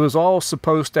when it was all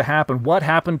supposed to happen. What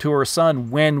happened to her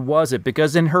son? When was it?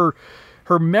 Because in her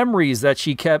memories that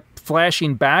she kept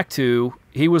flashing back to,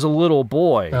 he was a little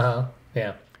boy. Uh-huh.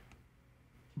 Yeah.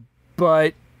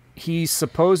 But he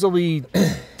supposedly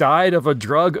died of a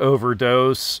drug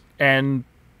overdose, and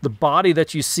the body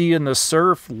that you see in the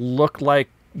surf looked like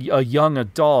a young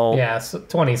adult. Yeah,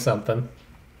 20-something.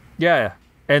 Yeah.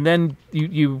 And then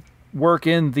you work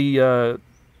in the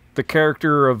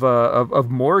character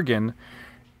of Morgan.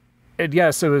 And yeah,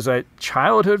 so as a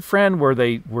childhood friend, were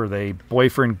they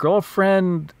boyfriend,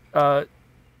 girlfriend?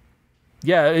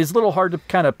 Yeah, it's a little hard to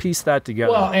kind of piece that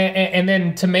together. Well, and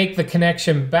then to make the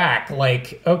connection back,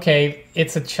 like, okay,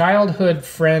 it's a childhood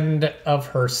friend of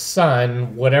her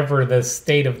son, whatever the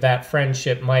state of that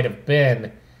friendship might have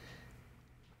been.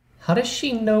 How does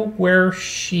she know where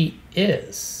she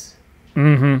is?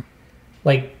 Mm-hmm.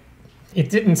 Like,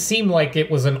 it didn't seem like it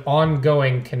was an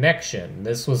ongoing connection.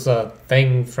 This was a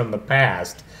thing from the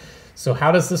past. So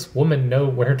how does this woman know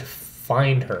where to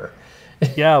find her?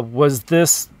 Yeah, was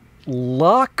this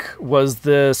luck? Was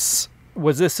this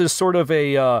just sort of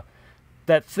a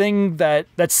that thing, that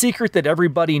secret that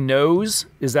everybody knows?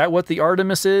 Is that what the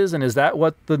Artemis is, and is that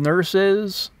what the Nurse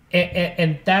is?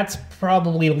 And that's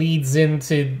probably leads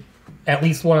into at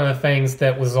least one of the things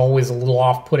that was always a little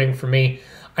off-putting for me.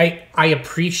 I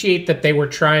appreciate that they were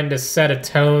trying to set a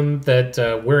tone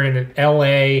that we're in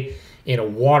LA in a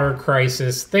water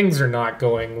crisis. Things are not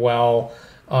going well.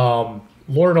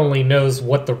 Lord only knows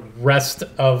what the rest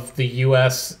of the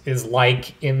U.S. is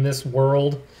like in this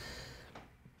world.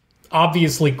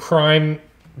 Obviously, crime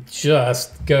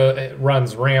just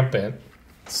runs rampant.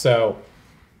 So,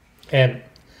 and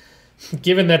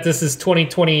given that this is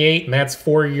 2028 and that's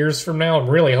 4 years from now, I'm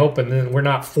really hoping that we're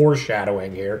not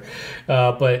foreshadowing here.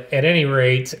 But at any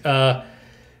rate,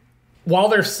 while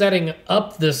they're setting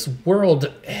up this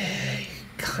world,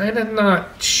 kind of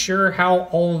not sure how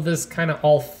all of this kind of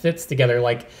all fits together.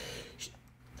 Like,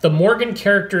 the Morgan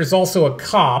character is also a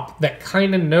cop that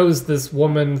kind of knows this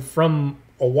woman from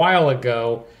a while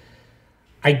ago.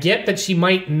 I get that she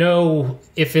might know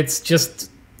if it's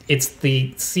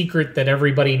the secret that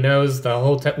everybody knows, the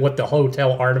hotel, what the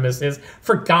Hotel Artemis is.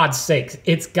 For God's sake,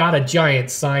 it's got a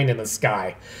giant sign in the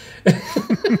sky.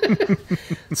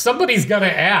 Somebody's gonna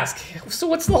ask, so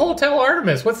what's the Hotel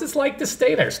Artemis? What's this like to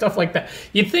stay there? Stuff like that.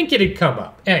 You'd think it'd come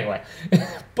up. Anyway,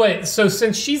 but so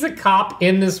since she's a cop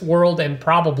in this world and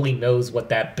probably knows what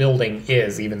that building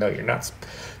is, even though you're not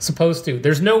supposed to,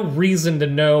 there's no reason to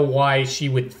know why she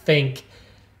would think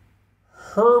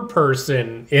her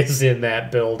person is in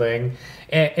that building.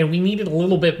 And we needed a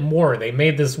little bit more. They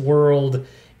made this world...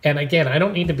 And again, I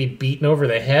don't need to be beaten over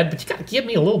the head, but you got to give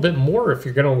me a little bit more if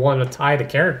you're going to want to tie the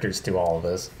characters to all of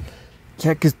this.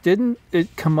 Yeah, because didn't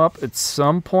it come up at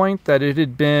some point that it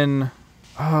had been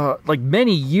like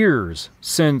many years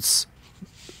since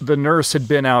the Nurse had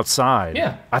been outside?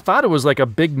 Yeah. I thought it was like a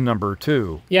big number,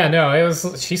 too. Yeah, no, it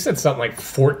was. She said something like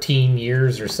 14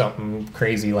 years or something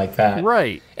crazy like that.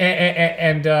 Right.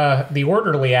 And the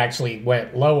orderly actually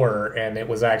went lower, and it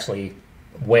was actually...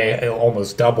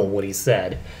 almost double what he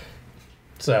said.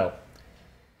 So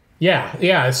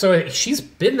yeah, so she's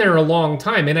been there a long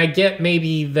time, and I get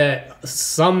maybe that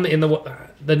some in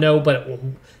the know, but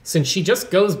since she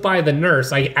just goes by the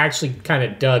Nurse, I actually kind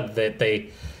of dug that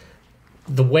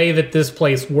the way that this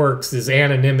place works is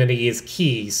anonymity is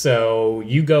key, so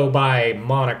you go by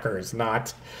monikers,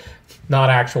 not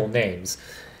actual names.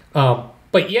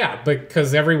 But yeah,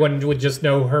 because everyone would just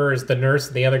know her as the Nurse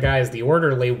and the other guy as the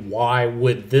orderly, why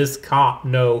would this cop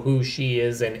know who she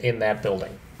is in that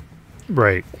building?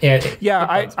 Right. And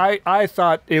I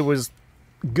thought it was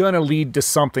going to lead to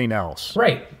something else.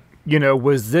 Right. You know,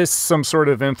 was this some sort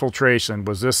of infiltration?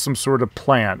 Was this some sort of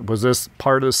plant? Was this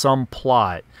part of some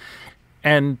plot?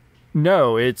 And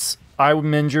no, it's,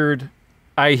 I'm injured,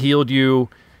 I healed you,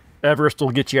 Everest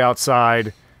will get you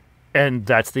outside, and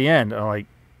that's the end. I'm like,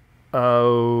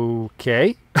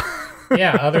 okay.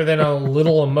 Yeah, other than a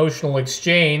little emotional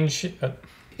exchange,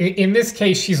 In this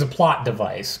case, she's a plot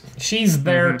device. She's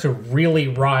there to really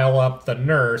rile up the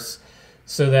nurse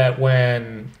so that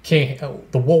when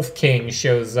the Wolf King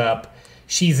shows up,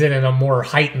 she's in a more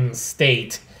heightened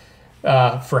state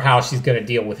for how she's going to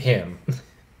deal with him.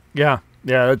 Yeah,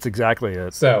 that's exactly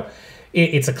it. So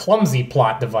it's a clumsy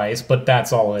plot device, but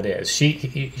that's all it is. She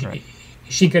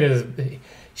could have...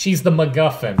 She's the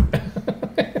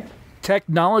MacGuffin.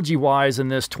 Technology-wise, in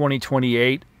this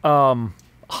 2028,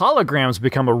 holograms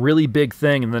become a really big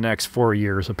thing in the next 4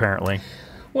 years, apparently.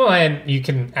 Well, and you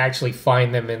can actually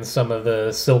find them in some of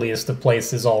the silliest of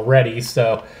places already.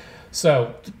 So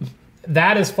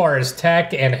that, as far as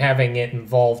tech and having it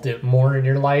involved more in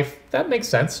your life, that makes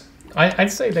sense.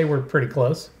 I'd say they were pretty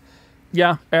close.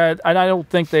 Yeah, and I don't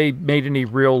think they made any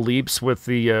real leaps with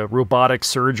the robotic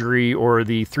surgery or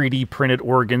the 3D printed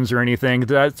organs or anything.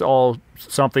 That's all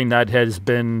something that has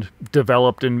been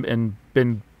developed and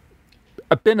been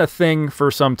a thing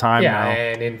for some time now. Yeah,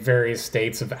 and in various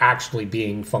states of actually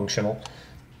being functional.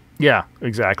 Yeah,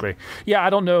 exactly. Yeah, I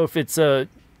don't know if it's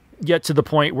yet to the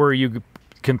point where you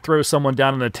can throw someone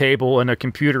down on a table and a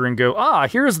computer and go,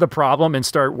 here's the problem, and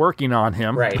start working on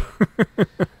him. Right.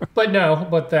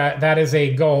 But that is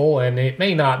a goal, and it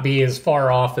may not be as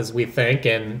far off as we think,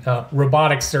 and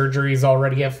robotic surgery is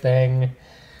already a thing.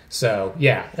 So,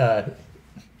 yeah,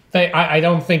 I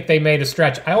don't think they made a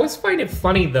stretch. I always find it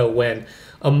funny, though, when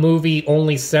a movie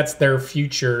only sets their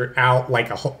future out like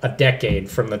a decade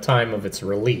from the time of its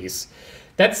release.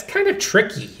 That's kind of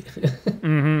tricky.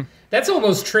 Mm-hmm. That's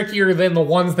almost trickier than the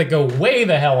ones that go way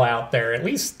the hell out there. At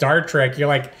least Star Trek, you're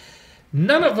like,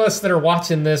 none of us that are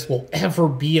watching this will ever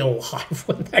be alive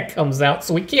when that comes out,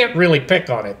 so we can't really pick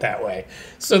on it that way.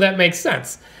 So that makes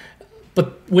sense.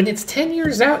 But when it's 10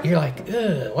 years out, you're like,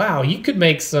 wow, you could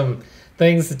make some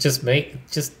things that just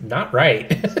not right.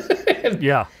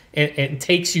 Yeah. And it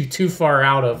takes you too far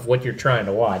out of what you're trying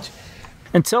to watch.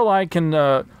 Until I can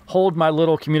hold my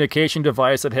little communication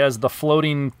device that has the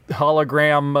floating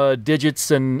hologram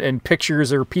digits and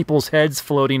pictures or people's heads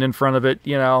floating in front of it,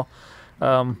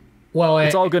 well,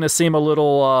 it's all going to seem a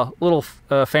little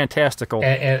fantastical.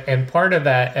 And part of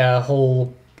that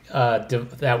whole,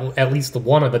 that at least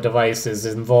one of the devices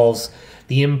involves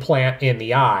the implant in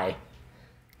the eye.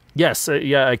 Yes,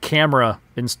 a camera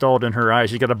installed in her eye.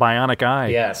 She's got a bionic eye.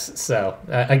 Yes, so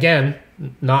again,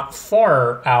 not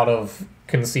far out of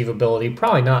conceivability.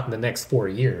 Probably not in the next 4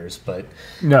 years, but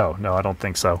no, I don't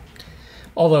think so.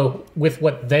 Although with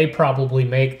what they probably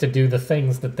make to do the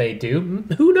things that they do,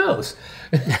 who knows?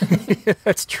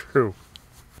 That's true.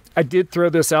 I did throw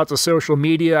this out to social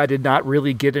media. I did not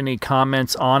really get any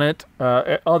comments on it,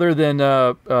 other than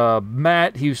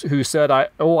Matt, who said, I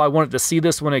wanted to see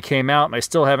this when it came out, and I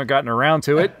still haven't gotten around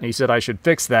to it. And he said I should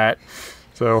fix that.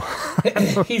 So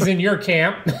he's in your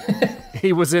camp.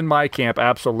 He was in my camp,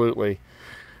 absolutely.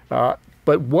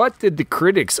 But what did the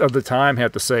critics of the time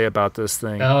have to say about this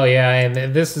thing? Oh yeah,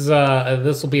 and this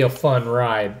will be a fun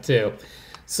ride too.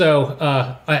 So,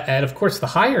 and of course, the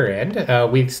higher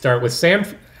end, we start with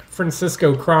San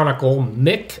Francisco Chronicle,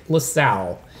 Mick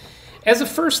LaSalle. As a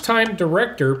first-time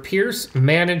director, Pearce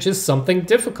manages something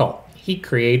difficult. He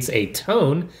creates a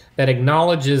tone that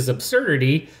acknowledges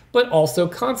absurdity, but also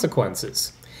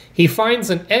consequences. He finds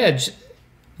an edge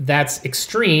that's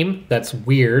extreme, that's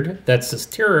weird, that's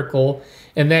satirical,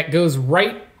 and that goes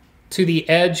right to the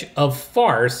edge of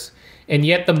farce, and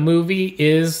yet the movie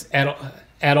is,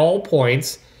 at all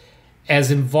points, as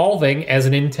involving as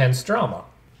an intense drama.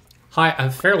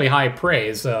 Fairly high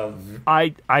praise of... I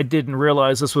didn't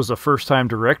realize this was a first-time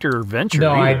director venture.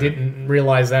 No, either. I didn't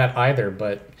realize that either,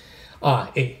 but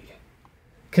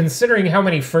considering how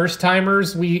many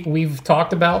first-timers we've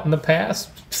talked about in the past,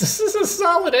 this is a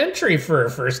solid entry for a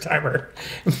first-timer.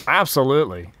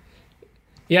 Absolutely.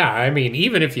 Yeah, I mean,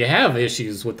 even if you have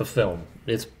issues with the film,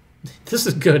 this is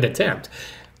a good attempt.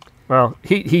 Well,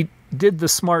 he did the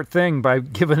smart thing by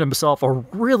giving himself a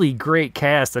really great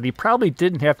cast that he probably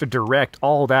didn't have to direct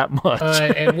all that much.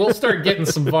 And we'll start getting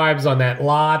some vibes on that.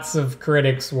 Lots of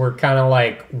critics were kind of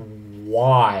like,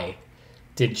 why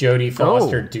did Jodie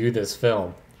Foster do this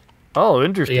film? Oh,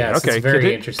 interesting. Yes, okay, it's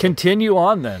very interesting. Continue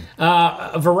on then.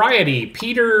 Variety,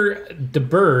 Peter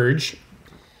DeBurge.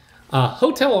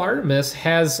 Hotel Artemis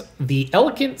has the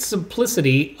elegant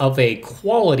simplicity of a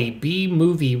quality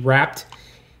B-movie wrapped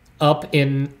up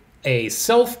in a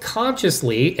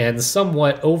self-consciously and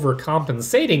somewhat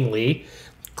overcompensatingly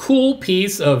cool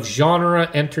piece of genre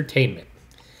entertainment.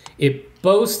 It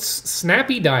boasts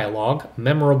snappy dialogue,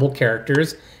 memorable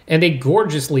characters, and a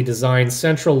gorgeously designed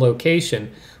central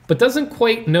location, but doesn't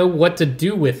quite know what to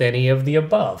do with any of the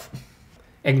above.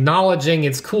 Acknowledging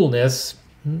its coolness,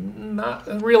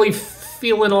 not really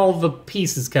feeling all the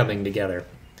pieces coming together.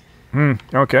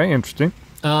 Okay, interesting.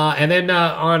 And then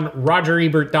on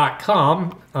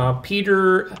RogerEbert.com,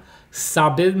 Peter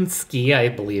Sabinski, I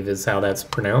believe is how that's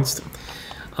pronounced.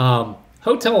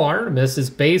 Hotel Artemis is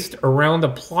based around a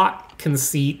plot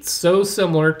conceit so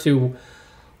similar to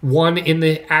one in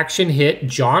the action hit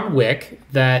John Wick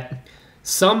that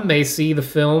some may see the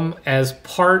film as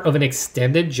part of an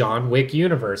extended John Wick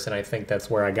universe, and I think that's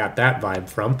where I got that vibe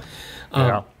from.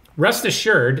 Rest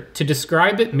assured, to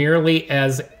describe it merely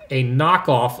as a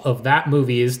knockoff of that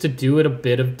movie is to do it a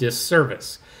bit of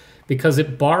disservice, because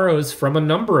it borrows from a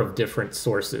number of different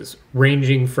sources,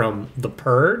 ranging from The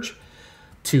Purge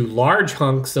to large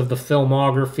hunks of the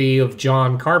filmography of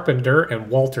John Carpenter and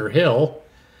Walter Hill.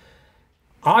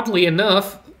 Oddly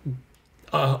enough,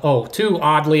 The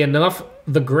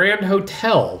Grand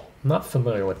Hotel. I'm not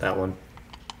familiar with that one.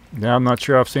 Yeah, I'm not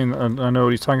sure I've seen. I know what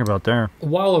he's talking about there.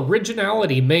 While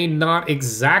originality may not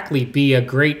exactly be in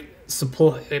great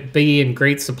supply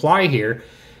here,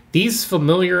 these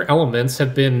familiar elements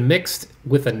have been mixed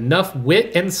with enough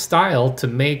wit and style to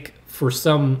make for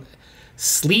some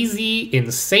sleazy,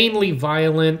 insanely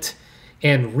violent,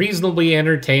 and reasonably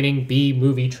entertaining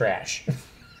B-movie trash.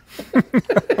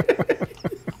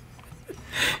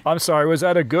 I'm sorry, was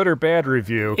that a good or bad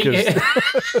review?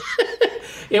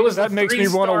 It was that makes me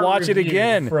want to watch it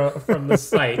again from the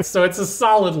site. So it's a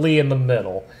solidly in the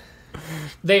middle.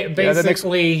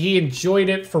 He enjoyed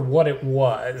it for what it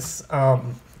was,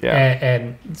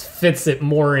 and fits it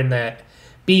more in that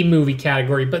B movie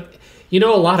category. But a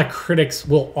lot of critics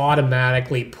will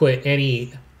automatically put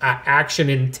any action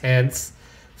intense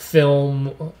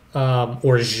film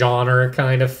or genre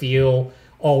kind of feel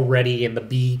already in the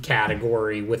B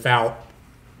category without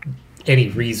any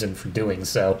reason for doing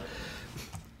so.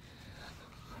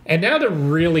 And now to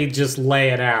really just lay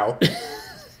it out.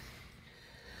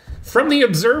 From The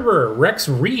Observer, Rex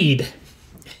Reed.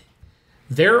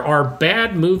 There are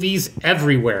bad movies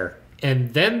everywhere.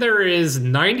 And then there is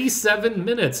 97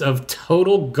 minutes of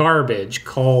total garbage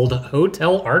called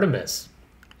Hotel Artemis.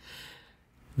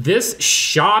 This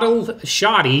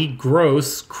shoddy,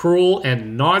 gross, cruel,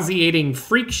 and nauseating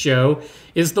freak show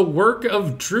is the work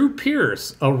of Drew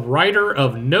Pearce, a writer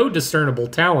of no discernible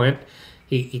talent.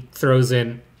 He throws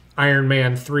in Iron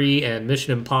Man 3 and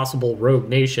Mission Impossible Rogue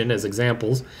Nation as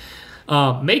examples,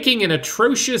 making an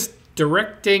atrocious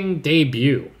directing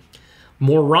debut.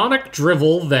 Moronic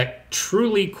drivel that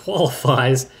truly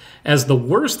qualifies as the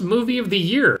worst movie of the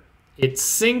year. It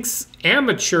sinks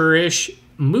amateurish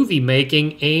movie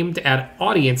making aimed at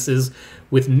audiences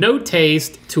with no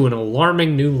taste to an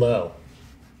alarming new low.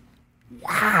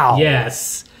 Wow.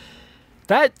 Yes.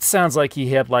 That sounds like he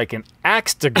had like an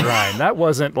axe to grind. That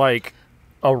wasn't like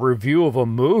a review of a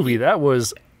movie. That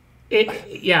was...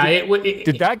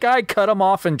 Did that guy cut him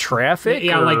off in traffic?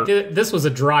 Yeah, or? This was a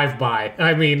drive-by.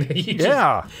 I mean, he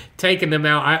just taking them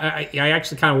out. I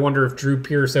actually kind of wonder if Drew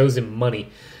Pearce owes him money.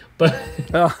 But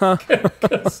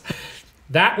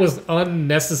that was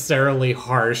unnecessarily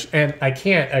harsh, and I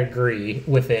can't agree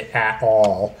with it at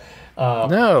all.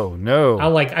 No.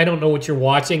 I don't know what you're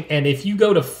watching, and if you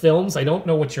go to films, I don't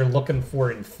know what you're looking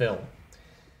for in film.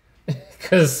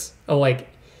 Because,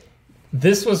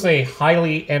 this was a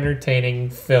highly entertaining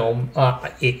film.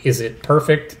 Is it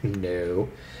perfect? No.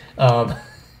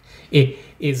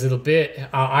 Is it a bit...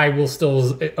 I will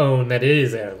still own that it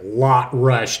is a lot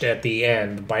rushed at the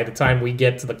end. By the time we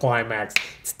get to the climax,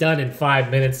 it's done in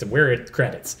 5 minutes and we're at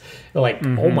credits.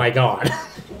 Oh my God.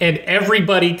 And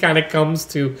everybody kind of comes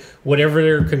to whatever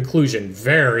their conclusion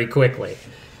very quickly.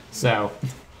 So,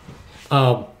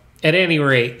 at any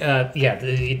rate,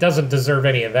 it doesn't deserve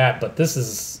any of that, but this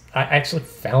is... I actually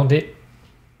found it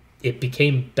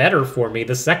became better for me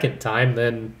the second time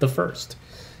than the first.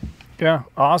 Yeah,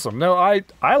 awesome. No, I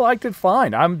liked it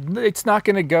fine. It's not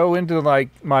going to go into like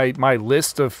my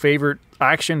list of favorite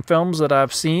action films that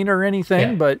I've seen or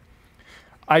anything, but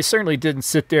I certainly didn't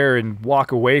sit there and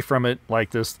walk away from it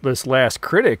like this last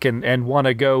critic and want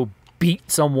to go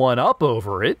beat someone up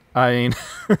over it. I mean,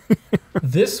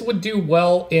 this would do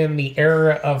well in the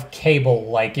era of cable.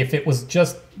 Like if it was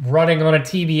just running on a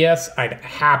TBS, I'd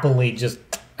happily just,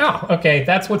 okay,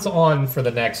 that's what's on for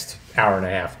the next hour and a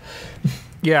half.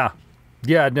 Yeah,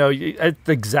 no, it's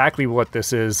exactly what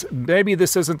this is. Maybe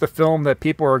this isn't the film that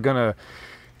people are going to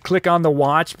click on to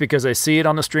watch because they see it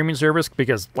on the streaming service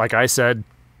because, like I said,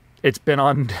 it's been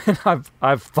on,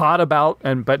 I've thought about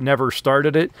but never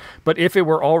started it. But if it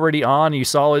were already on, you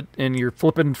saw it and you're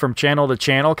flipping from channel to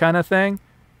channel kind of thing,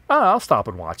 oh, I'll stop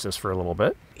and watch this for a little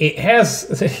bit. It has,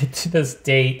 to this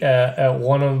date,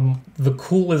 one of the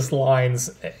coolest lines,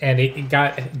 and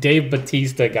Dave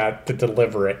Bautista got to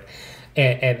deliver it.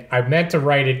 And I meant to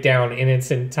write it down in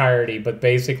its entirety, but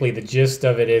basically the gist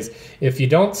of it is, if you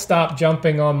don't stop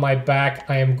jumping on my back,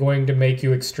 I am going to make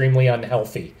you extremely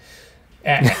unhealthy.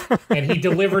 And he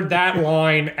delivered that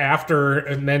line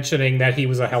after mentioning that he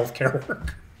was a healthcare worker.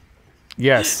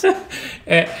 Yes.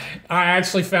 I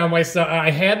actually found myself,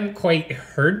 I hadn't quite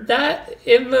heard that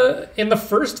in the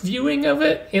first viewing of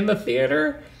it in the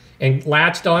theater and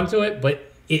latched onto it, but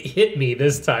it hit me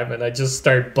this time and I just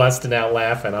started busting out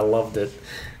laughing. I loved it.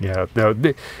 Yeah. No,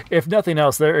 if nothing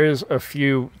else, there is a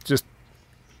few just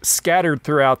scattered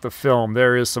throughout the film.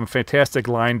 There is some fantastic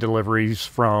line deliveries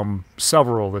from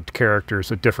several of the characters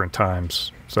at different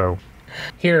times. So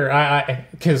here,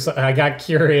 because I got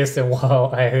curious, and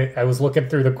while I was looking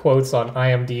through the quotes on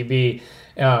IMDb,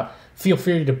 feel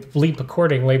free to bleep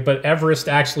accordingly, but Everest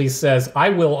actually says, "I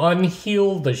will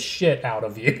unheal the shit out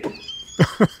of you."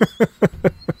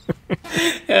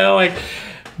 Like,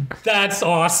 that's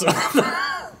awesome.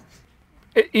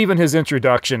 Even his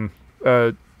introduction,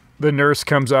 the nurse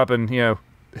comes up and,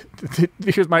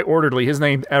 here's my orderly. His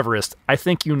name's Everest. I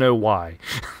think you know why.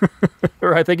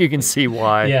 Or I think you can see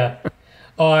why. Yeah.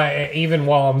 Even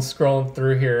while I'm scrolling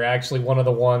through here, actually one of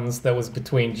the ones that was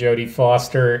between Jodie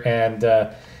Foster and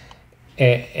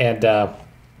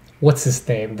what's his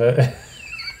name? The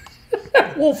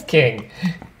Wolf King.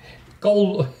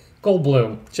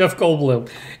 Goldblum. Jeff Goldblum.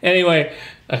 Anyway,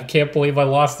 I can't believe I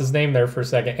lost his name there for a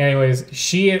second. Anyways,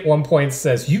 she at one point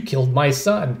says, "You killed my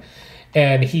son."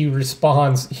 And he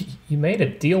responds, "You made a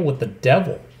deal with the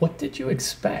devil. What did you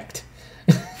expect?"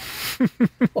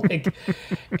 Like,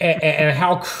 and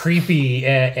how creepy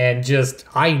and just,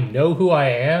 I know who I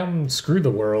am, screw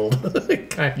the world.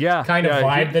 kind of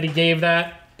vibe that he gave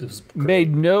that.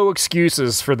 Made no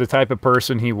excuses for the type of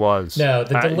person he was. No,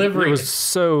 the delivery it was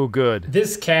so good.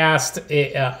 This cast,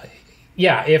 if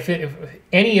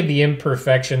any of the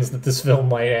imperfections that this film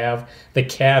might have, the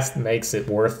cast makes it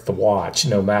worth the watch,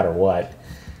 no matter what.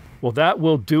 Well, that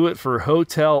will do it for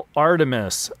Hotel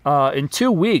Artemis. In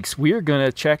 2 weeks, we are going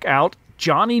to check out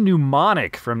Johnny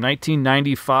Mnemonic from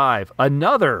 1995.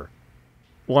 Another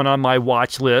one on my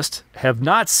watch list. Have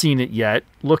not seen it yet.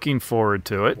 Looking forward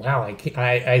to it. Wow,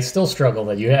 I still struggle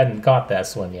that you hadn't caught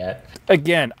this one yet.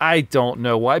 Again, I don't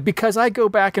know why. Because I go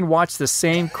back and watch the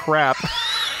same crap.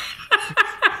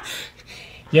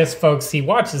 Yes, folks, he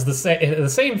watches the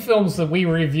same films that we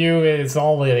review is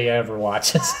all that he ever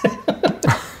watches.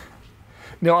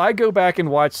 No, I go back and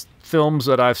watch films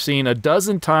that I've seen a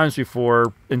dozen times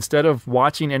before instead of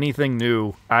watching anything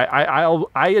new.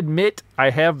 I admit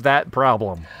I have that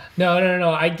problem.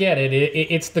 No, I get it.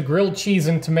 It's the grilled cheese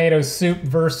and tomato soup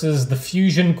versus the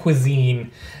fusion cuisine.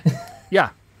 Yeah,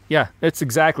 that's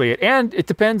exactly it. And it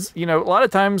depends, a lot of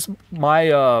times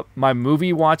my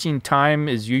movie watching time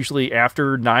is usually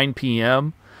after 9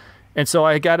 p.m. And so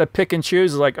I got to pick and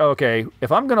choose, like, okay,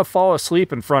 if I'm going to fall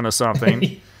asleep in front of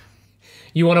something...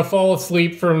 You want to fall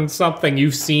asleep from something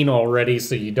you've seen already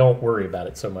so you don't worry about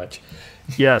it so much.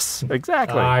 Yes,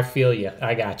 exactly. I feel you.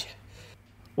 I got you.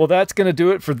 Well, that's going to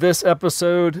do it for this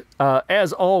episode.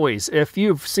 As always, if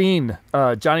you've seen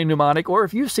Johnny Mnemonic or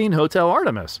if you've seen Hotel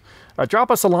Artemis,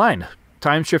 drop us a line,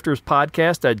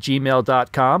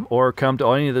 timeshifterspodcast@gmail.com, or come to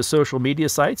any of the social media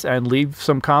sites and leave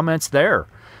some comments there.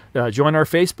 Join our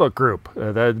Facebook group.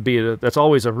 That's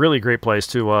always a really great place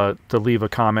to leave a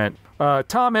comment.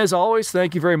 Tom, as always,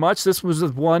 thank you very much. This was the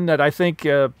one that I think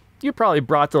you probably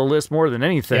brought to the list more than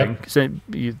anything. Yep.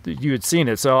 You had seen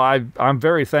it, so I'm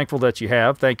very thankful that you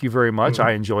have. Thank you very much.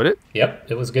 I enjoyed it. Yep,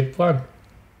 it was good fun.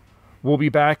 We'll be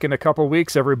back in a couple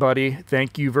weeks, everybody.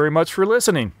 Thank you very much for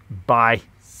listening. Bye.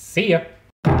 See ya.